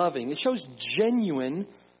loving. It shows genuine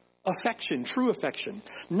affection, true affection,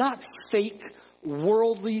 not fake,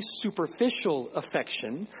 worldly, superficial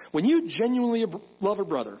affection. When you genuinely love a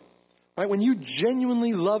brother, right? When you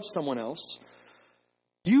genuinely love someone else,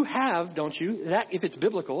 you have, don't you, that if it's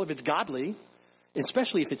biblical, if it's godly,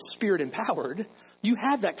 especially if it's spirit empowered, you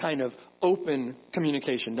have that kind of open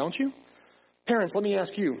communication, don't you? Parents, let me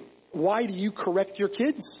ask you, why do you correct your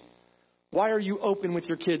kids? Why are you open with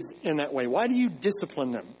your kids in that way? Why do you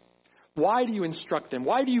discipline them? Why do you instruct them?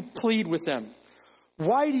 Why do you plead with them?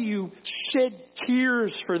 Why do you shed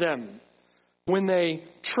tears for them when they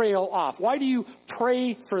trail off? Why do you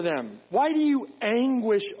pray for them? Why do you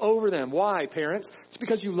anguish over them? Why, parents? It's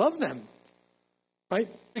because you love them, right?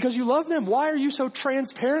 Because you love them. Why are you so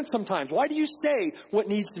transparent sometimes? Why do you say what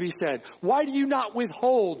needs to be said? Why do you not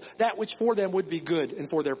withhold that which for them would be good and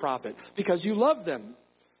for their profit? Because you love them.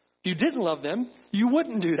 If you didn't love them, you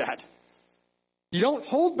wouldn't do that. You don't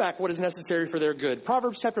hold back what is necessary for their good.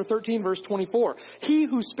 Proverbs chapter 13, verse 24. He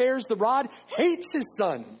who spares the rod hates his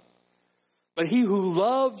son, but he who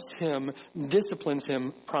loves him disciplines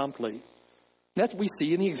him promptly. That's what we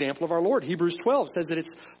see in the example of our Lord. Hebrews 12 says that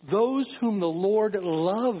it's those whom the Lord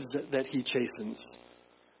loves that he chastens.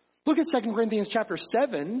 Look at 2 Corinthians chapter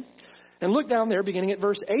 7 and look down there beginning at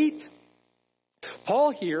verse 8.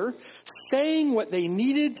 Paul here saying what they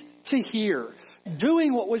needed to hear,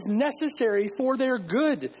 doing what was necessary for their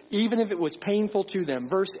good, even if it was painful to them.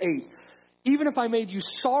 Verse 8. Even if I made you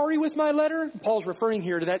sorry with my letter, Paul's referring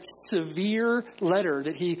here to that severe letter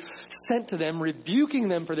that he sent to them, rebuking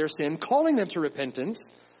them for their sin, calling them to repentance.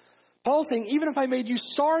 Paul's saying, even if I made you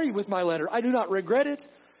sorry with my letter, I do not regret it,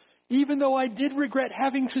 even though I did regret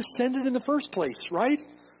having to send it in the first place, right?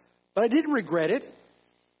 But I didn't regret it.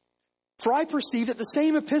 For I perceive that the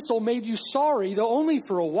same epistle made you sorry, though only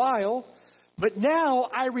for a while. But now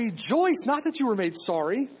I rejoice, not that you were made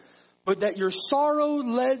sorry, but that your sorrow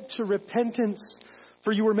led to repentance,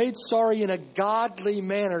 for you were made sorry in a godly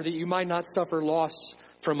manner, that you might not suffer loss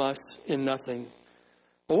from us in nothing.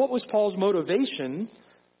 Well, what was Paul's motivation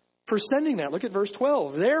for sending that? Look at verse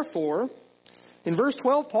 12. Therefore, in verse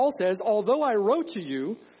 12, Paul says, although I wrote to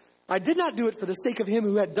you, I did not do it for the sake of him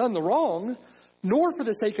who had done the wrong, nor for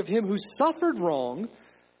the sake of him who suffered wrong,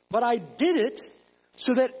 but I did it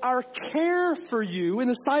so that our care for you in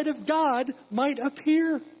the sight of God might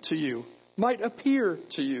appear to you.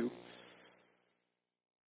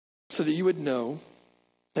 So that you would know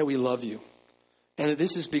that we love you. And that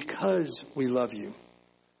this is because we love you.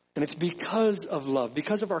 And it's because of love,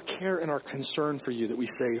 because of our care and our concern for you that we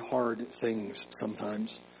say hard things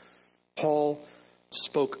sometimes. Paul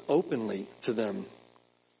spoke openly to them.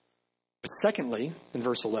 But secondly, in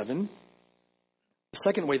verse 11, the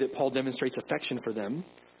second way that Paul demonstrates affection for them,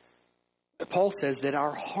 Paul says that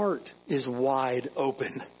our heart is wide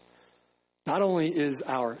open. Not only is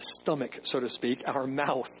our stomach, so to speak, our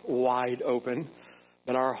mouth wide open,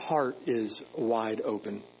 but our heart is wide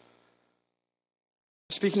open.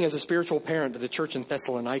 Speaking as a spiritual parent to the church in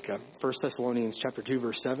Thessalonica, 1 Thessalonians chapter 2,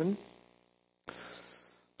 verse 7,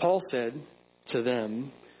 Paul said to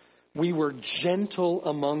them, we were gentle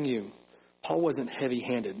among you. Paul wasn't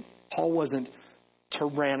heavy-handed. Paul wasn't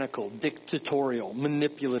tyrannical, dictatorial,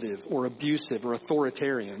 manipulative, or abusive, or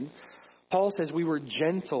authoritarian. Paul says we were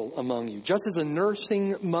gentle among you. Just as a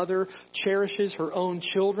nursing mother cherishes her own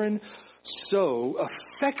children, so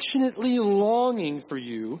affectionately longing for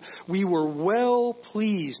you, we were well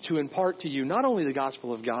pleased to impart to you not only the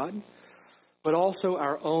gospel of God, but also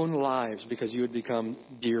our own lives, because you had become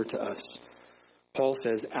dear to us. Paul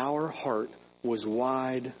says, our heart was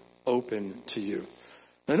wide open to you.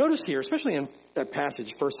 Now notice here, especially in that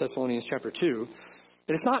passage, 1 Thessalonians chapter 2,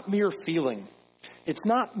 that it's not mere feeling. It's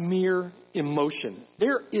not mere emotion.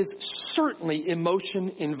 There is certainly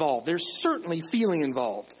emotion involved. There's certainly feeling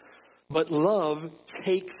involved. But love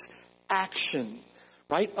takes action,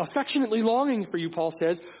 right? Affectionately longing for you, Paul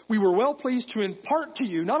says, we were well pleased to impart to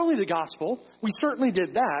you not only the gospel, we certainly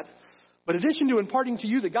did that, but in addition to imparting to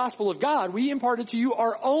you the gospel of God, we imparted to you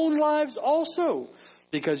our own lives also,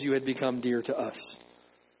 because you had become dear to us.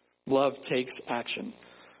 Love takes action.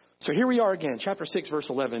 So here we are again, chapter 6, verse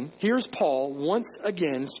 11. Here's Paul once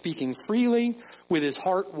again speaking freely with his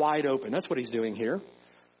heart wide open. That's what he's doing here.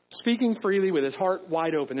 Speaking freely with his heart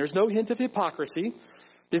wide open. There's no hint of hypocrisy.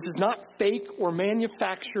 This is not fake or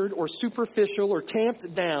manufactured or superficial or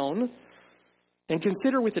tamped down. And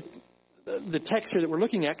consider with the text here that we're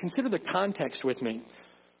looking at, consider the context with me.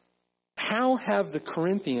 How have the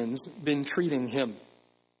Corinthians been treating him?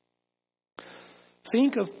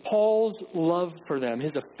 Think of Paul's love for them,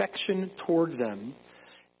 his affection toward them,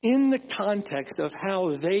 in the context of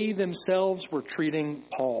how they themselves were treating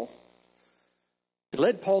Paul. It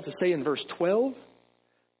led Paul to say in verse 12,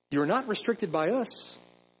 you're not restricted by us,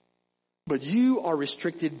 but you are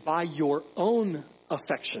restricted by your own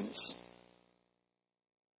affections.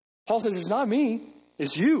 Paul says, it's not me,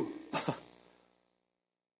 it's you.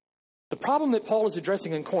 The problem that Paul is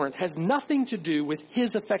addressing in Corinth has nothing to do with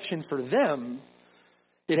his affection for them.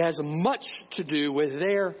 It has much to do with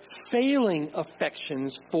their failing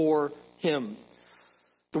affections for him.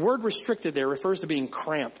 The word restricted there refers to being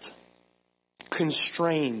cramped,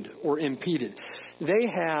 constrained, or impeded. They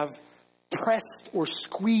have pressed or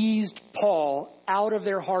squeezed Paul out of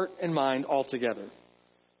their heart and mind altogether.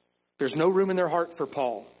 There's no room in their heart for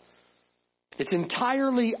Paul. It's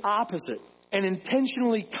entirely opposite and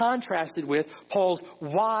intentionally contrasted with Paul's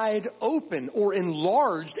wide open or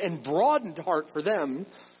enlarged and broadened heart for them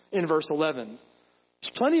in verse 11.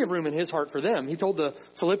 There's plenty of room in his heart for them. He told the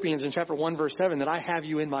Philippians in chapter 1, verse 7, that I have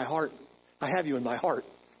you in my heart. I have you in my heart.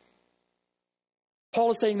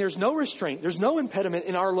 Paul is saying there's no restraint, there's no impediment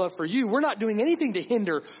in our love for you. We're not doing anything to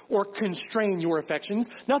hinder or constrain your affections.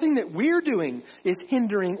 Nothing that we're doing is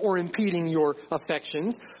hindering or impeding your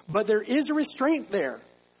affections, but there is a restraint there.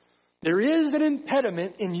 There is an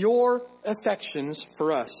impediment in your affections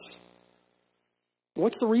for us.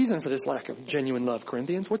 What's the reason for this lack of genuine love,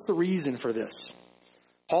 Corinthians? What's the reason for this?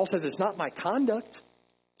 Paul says it's not my conduct.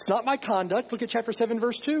 It's not my conduct. Look at chapter 7,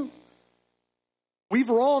 verse 2. We've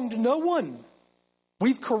wronged no one.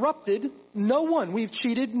 We've corrupted no one. We've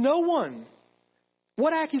cheated no one.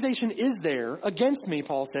 What accusation is there against me,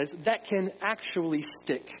 Paul says, that can actually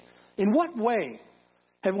stick? In what way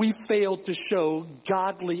have we failed to show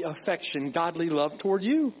godly affection, godly love toward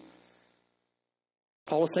you?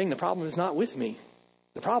 Paul is saying the problem is not with me.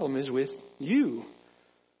 The problem is with you.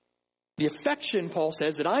 The affection, Paul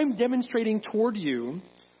says, that I'm demonstrating toward you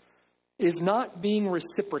is not being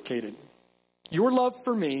reciprocated. Your love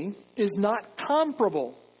for me is not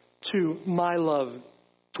comparable to my love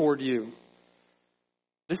toward you.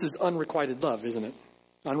 This is unrequited love, isn't it?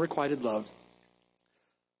 Unrequited love.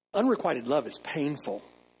 Unrequited love is painful,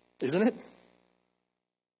 isn't it?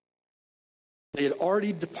 They had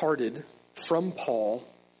already departed from Paul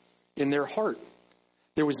in their heart.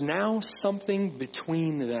 There was now something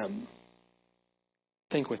between them.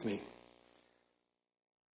 Think with me.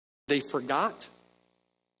 They forgot,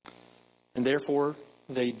 and therefore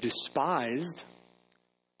they despised.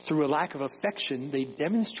 Through a lack of affection, they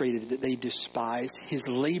demonstrated that they despised his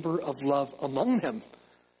labor of love among them.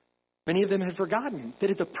 Many of them had forgotten that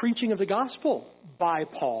at the preaching of the gospel by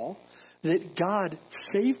Paul, that God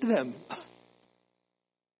saved them.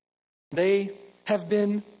 They have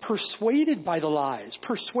been persuaded by the lies,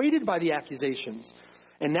 persuaded by the accusations.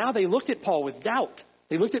 And now they looked at Paul with doubt.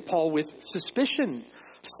 They looked at Paul with suspicion.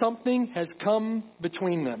 Something has come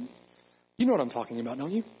between them. You know what I'm talking about,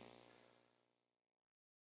 don't you?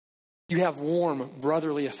 You have warm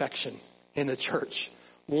brotherly affection in the church.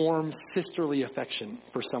 Warm sisterly affection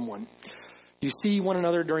for someone. You see one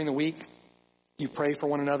another during the week. You pray for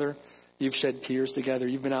one another. You've shed tears together.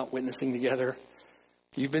 You've been out witnessing together.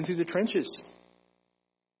 You've been through the trenches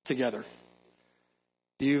together.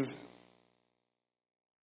 You've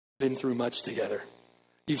been through much together.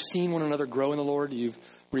 You've seen one another grow in the Lord. You've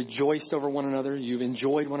rejoiced over one another. You've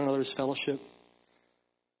enjoyed one another's fellowship.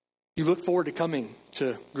 You look forward to coming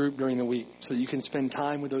to group during the week so that you can spend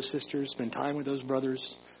time with those sisters, spend time with those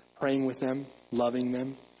brothers, praying with them, loving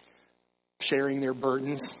them, sharing their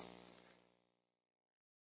burdens.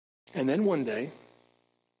 And then one day,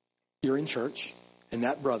 you're in church, and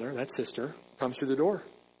that brother, that sister, comes through the door.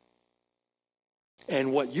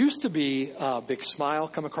 And what used to be a big smile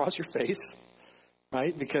come across your face,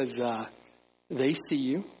 right? Because they see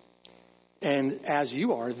you. And as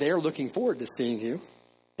you are, they're looking forward to seeing you.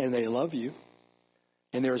 And they love you.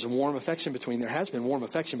 And there is a warm affection there has been warm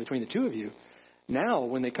affection between the two of you. Now,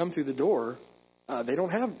 when they come through the door, they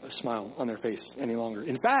don't have a smile on their face any longer.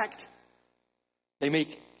 In fact, they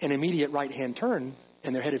make an immediate right-hand turn,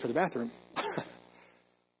 and they're headed for the bathroom.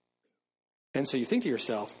 And so you think to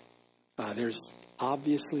yourself, there's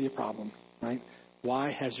obviously a problem, right?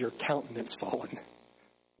 Why has your countenance fallen?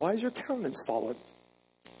 Why has your countenance fallen?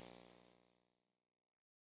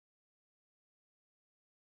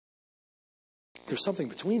 There's something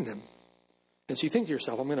between them. And so you think to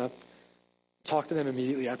yourself, I'm going to talk to them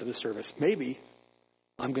immediately after the service. Maybe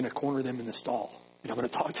I'm going to corner them in the stall. And I'm going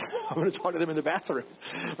to talk to them in the bathroom.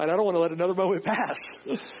 And I don't want to let another moment pass.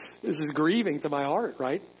 This is grieving to my heart,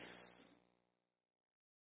 right?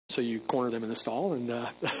 So you corner them in the stall, and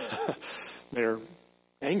they're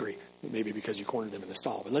angry. Maybe because you cornered them in the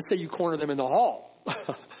stall. But let's say you corner them in the hall.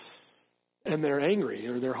 And they're angry,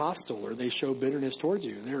 or they're hostile, or they show bitterness towards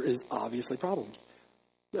you. There is obviously problems.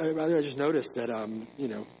 I just noticed that,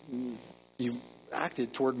 you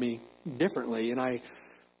acted toward me differently, and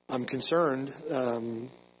I'm concerned.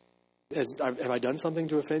 Have I done something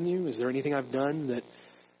to offend you? Is there anything I've done that,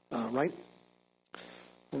 right?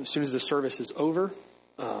 As soon as the service is over,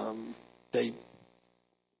 they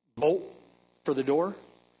bolt for the door.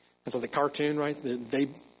 And so the cartoon, right? They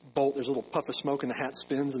bolt. There's a little puff of smoke, and the hat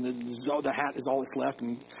spins, and the hat is all that's left.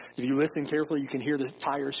 And if you listen carefully, you can hear the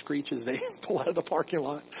tires screech as they pull out of the parking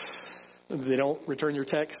lot. They don't return your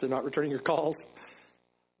texts. They're not returning your calls.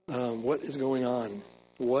 What is going on?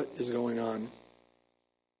 What is going on?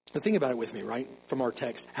 But think about it with me, right? From our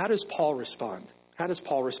text. How does Paul respond? How does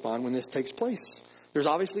Paul respond when this takes place? There's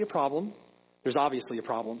obviously a problem.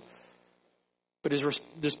 But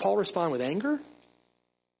does Paul respond with anger?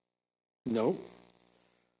 No.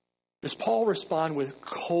 Does Paul respond with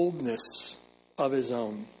coldness of his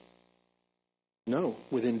own? No.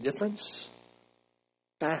 With indifference?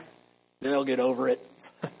 They'll get over it.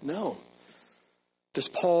 No. Does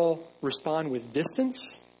Paul respond with distance?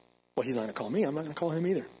 Well, he's not going to call me. I'm not going to call him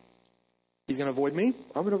either. He's going to avoid me.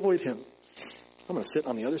 I'm going to avoid him. I'm going to sit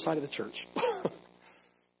on the other side of the church.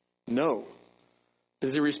 No.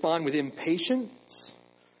 Does he respond with impatience?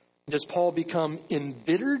 Does Paul become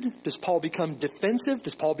embittered? Does Paul become defensive?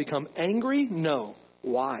 Does Paul become angry? No.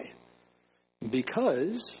 Why?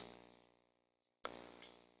 Because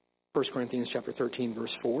 1 Corinthians chapter 13,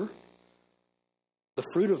 verse 4, the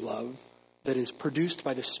fruit of love that is produced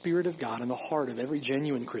by the Spirit of God in the heart of every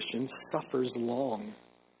genuine Christian suffers long.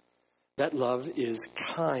 That love is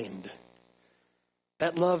kind.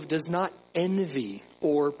 That love does not envy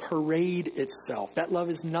or parade itself. That love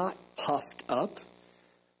is not puffed up.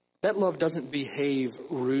 That love doesn't behave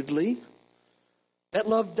rudely. That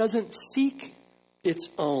love doesn't seek its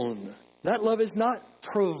own. That love is not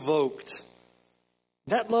provoked.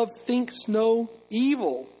 That love thinks no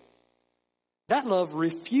evil. That love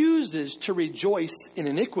refuses to rejoice in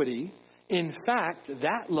iniquity. In fact,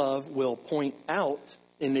 that love will point out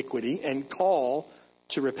iniquity and call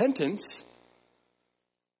to repentance.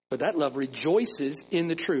 But that love rejoices in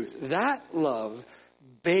the truth. That love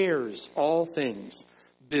bears all things,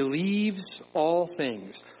 believes all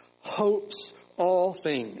things, hopes all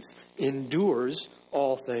things, endures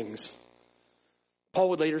all things. Paul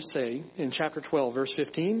would later say in chapter 12, verse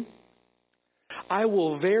 15, I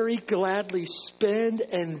will very gladly spend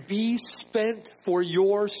and be spent for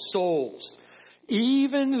your souls,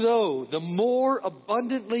 even though the more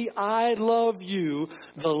abundantly I love you,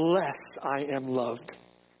 the less I am loved.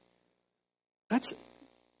 That's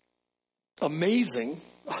amazing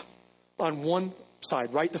on one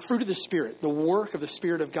side, right? The fruit of the Spirit, the work of the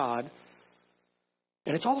Spirit of God.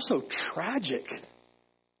 And it's also tragic.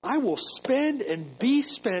 I will spend and be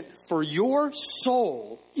spent for your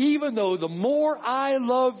soul, even though the more I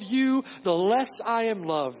love you, the less I am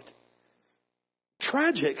loved.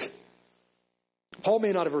 Tragic. Paul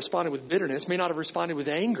may not have responded with bitterness, may not have responded with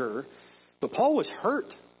anger, but Paul was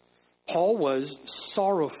hurt. Paul was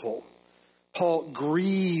sorrowful. Paul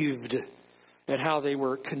grieved at how they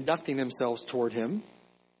were conducting themselves toward him,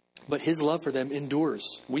 but his love for them endures.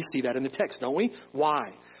 We see that in the text, don't we?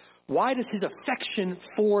 Why? Why does his affection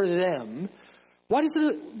for them, why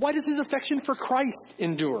does his affection for Christ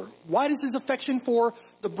endure? Why does his affection for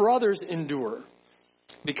the brothers endure?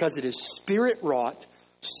 Because it is Spirit-wrought,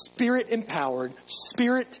 Spirit-empowered,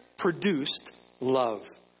 Spirit-produced love.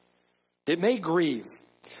 It may grieve.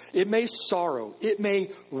 It may sorrow. It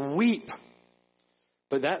may weep.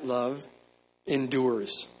 But that love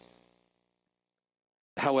endures.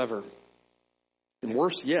 However, and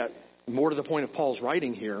worse yet, more to the point of Paul's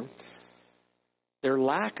writing here, their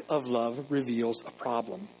lack of love reveals a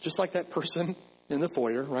problem. Just like that person in the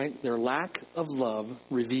foyer, right? Their lack of love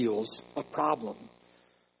reveals a problem.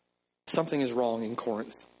 Something is wrong in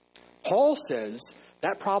Corinth. Paul says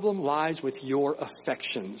that problem lies with your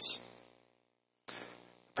affections. The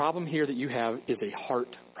problem here that you have is a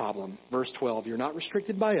heart problem. Verse 12, you're not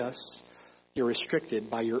restricted by us. You're restricted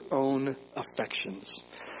by your own affections.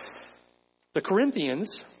 The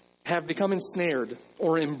Corinthians have become ensnared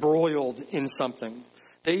or embroiled in something.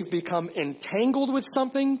 They've become entangled with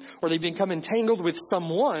something, or they've become entangled with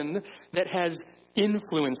someone that has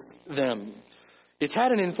influenced them. It's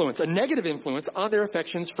had an influence, a negative influence on their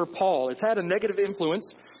affections for Paul. It's had a negative influence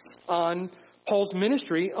on Paul's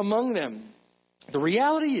ministry among them. The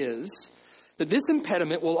reality is that this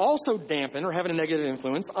impediment will also dampen or have a negative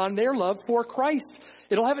influence on their love for Christ.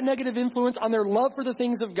 It'll have a negative influence on their love for the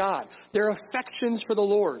things of God, their affections for the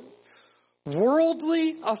Lord.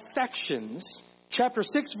 Worldly affections, chapter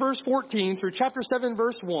 6, verse 14 through chapter 7,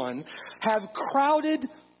 verse 1, have crowded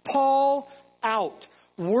Paul out.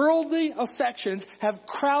 Worldly affections have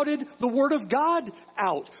crowded the Word of God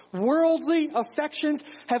out. Worldly affections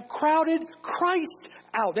have crowded Christ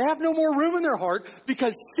out. They have no more room in their heart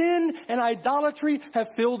because sin and idolatry have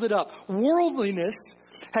filled it up. Worldliness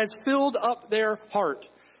has filled up their heart.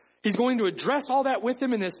 He's going to address all that with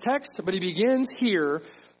them in this text, but he begins here,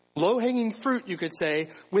 low-hanging fruit, you could say,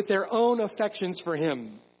 with their own affections for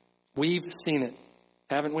him. We've seen it,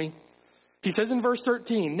 haven't we? He says in verse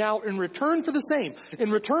 13, now in return for the same, in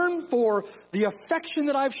return for the affection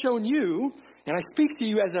that I've shown you, and I speak to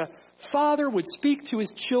you as a father would speak to his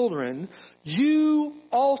children, you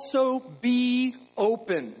also be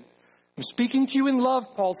open. I'm speaking to you in love,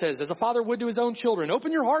 Paul says, as a father would to his own children.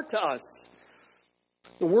 Open your heart to us.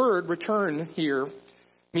 The word return here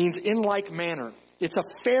means in like manner. It's a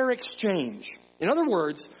fair exchange. In other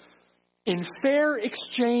words, in fair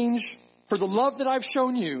exchange for the love that I've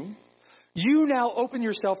shown you, you now open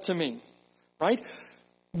yourself to me, right?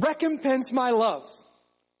 Recompense my love.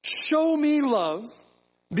 Show me love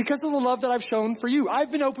because of the love that I've shown for you. I've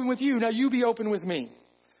been open with you. Now you be open with me,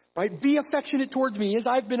 right? Be affectionate towards me as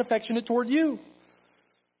I've been affectionate toward you.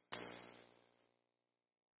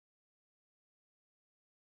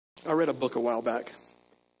 I read a book a while back.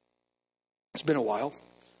 It's been a while.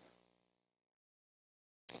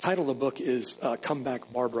 The title of the book is Come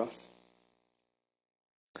Back, Barbara.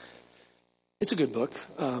 It's a good book,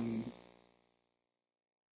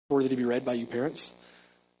 worthy to be read by you parents.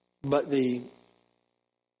 But the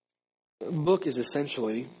book is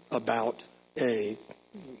essentially about a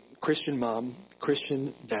Christian mom,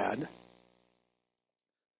 Christian dad,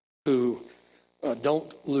 who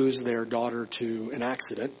don't lose their daughter to an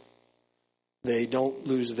accident. They don't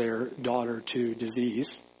lose their daughter to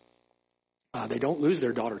disease. They don't lose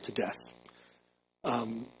their daughter to death.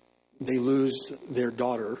 They lose their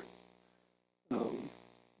daughter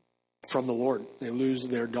from the Lord. They lose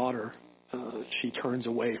their daughter. She turns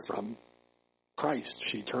away from Christ.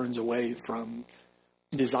 She turns away from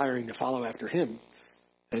desiring to follow after him.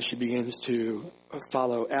 And she begins to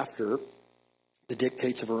follow after the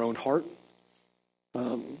dictates of her own heart.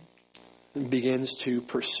 And begins to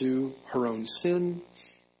pursue her own sin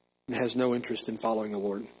and has no interest in following the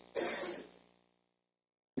Lord.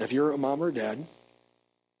 Now, if you're a mom or a dad,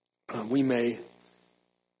 we may,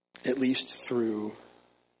 at least through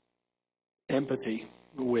empathy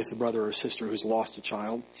with a brother or sister who's lost a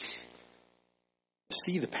child,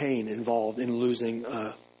 see the pain involved in losing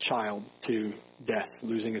a child to death,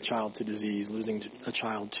 losing a child to disease, losing a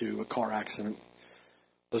child to a car accident,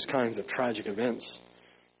 those kinds of tragic events.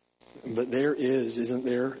 But isn't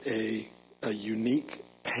there a unique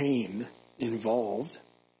pain involved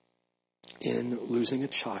in losing a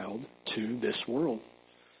child to this world?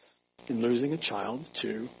 In losing a child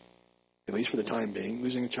to, at least for the time being,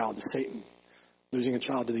 losing a child to Satan, losing a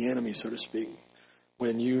child to the enemy, so to speak,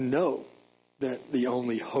 when you know that the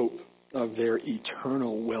only hope of their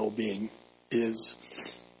eternal well-being is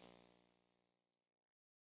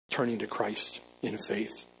turning to Christ in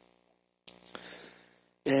faith.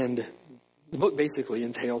 And the book basically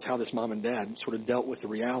entails how this mom and dad sort of dealt with the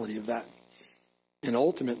reality of that. And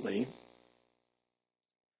ultimately,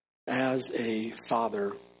 as a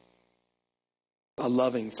father, a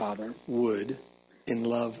loving father would, in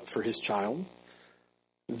love for his child,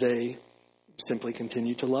 they simply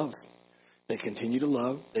continue to love. They continue to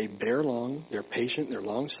love. They bear long. They're patient. They're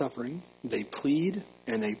long-suffering. They plead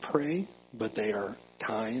and they pray but they are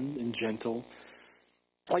kind and gentle.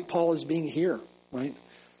 It's like Paul is being here, right?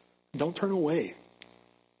 Don't turn away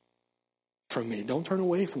from me. Don't turn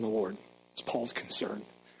away from the Lord. It's Paul's concern.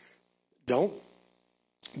 Don't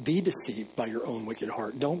be deceived by your own wicked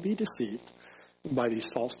heart. Don't be deceived by these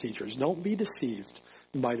false teachers. Don't be deceived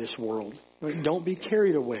by this world. Don't be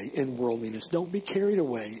carried away in worldliness. Don't be carried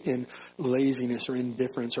away in laziness or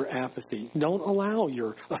indifference or apathy. Don't allow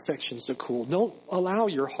your affections to cool. Don't allow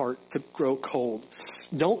your heart to grow cold.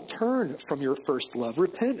 Don't turn from your first love.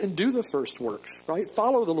 Repent and do the first works, right?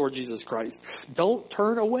 Follow the Lord Jesus Christ. Don't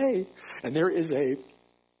turn away. And there is a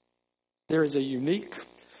unique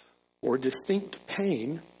or distinct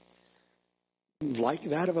pain like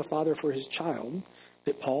that of a father for his child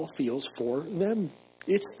that Paul feels for them.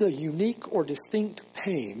 It's the unique or distinct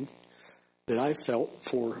pain that I felt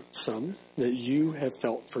for some, that you have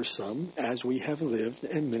felt for some, as we have lived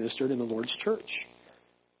and ministered in the Lord's church.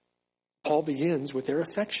 Paul begins with their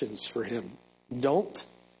affections for him. Don't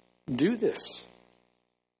do this.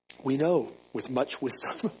 We know with much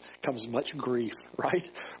wisdom comes much grief, right?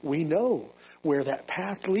 We know where that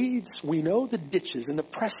path leads. We know the ditches and the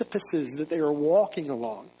precipices that they are walking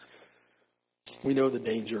along. We know the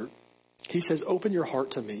danger. He says, open your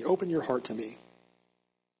heart to me. Open your heart to me.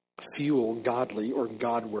 Fuel godly or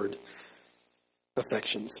Godward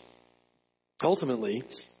affections. Ultimately,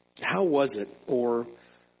 how was it or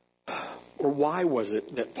why was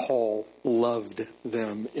it that Paul loved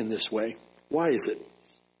them in this way? Why is it?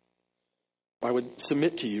 I would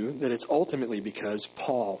submit to you that it's ultimately because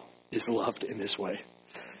Paul is loved in this way,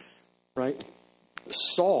 right?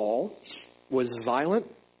 Saul was violent.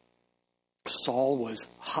 Saul was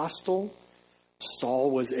hostile.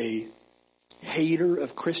 Saul was a hater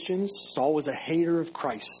of Christians. Saul was a hater of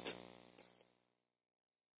Christ.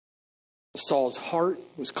 Saul's heart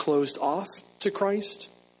was closed off to Christ.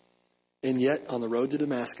 And yet, on the road to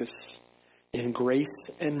Damascus, in grace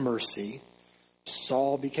and mercy,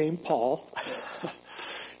 Saul became Paul.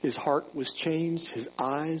 His heart was changed. His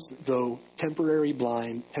eyes, though temporarily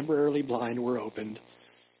blind, were opened.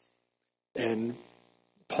 And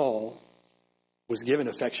Paul was given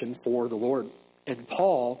affection for the Lord. And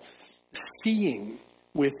Paul, seeing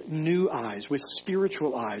with new eyes, with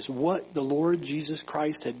spiritual eyes, what the Lord Jesus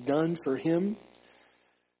Christ had done for him,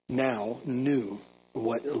 now knew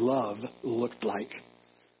what love looked like.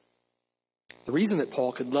 The reason that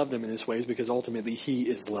Paul could love them in this way is because ultimately he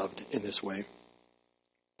is loved in this way.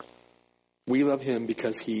 We love him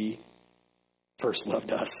because he first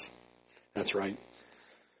loved us. That's right.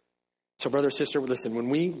 So brother, sister, listen, when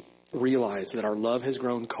we realize that our love has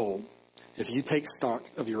grown cold, if you take stock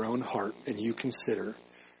of your own heart and you consider,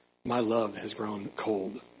 my love has grown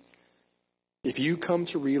cold. If you come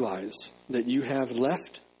to realize that you have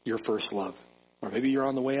left your first love, or maybe you're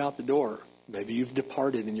on the way out the door, maybe you've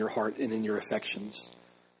departed in your heart and in your affections.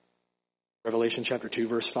 Revelation chapter 2,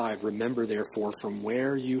 verse 5, remember therefore from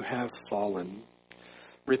where you have fallen.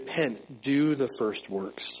 Repent, do the first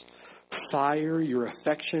works. Fire your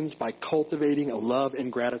affections by cultivating a love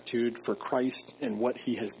and gratitude for Christ and what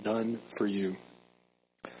he has done for you.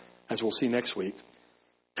 As we'll see next week,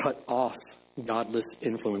 cut off godless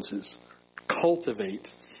influences.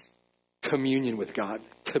 Cultivate communion with God.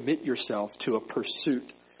 Commit yourself to a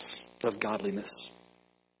pursuit of godliness.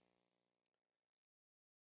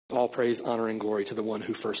 All praise, honor, and glory to the one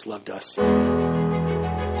who first loved us.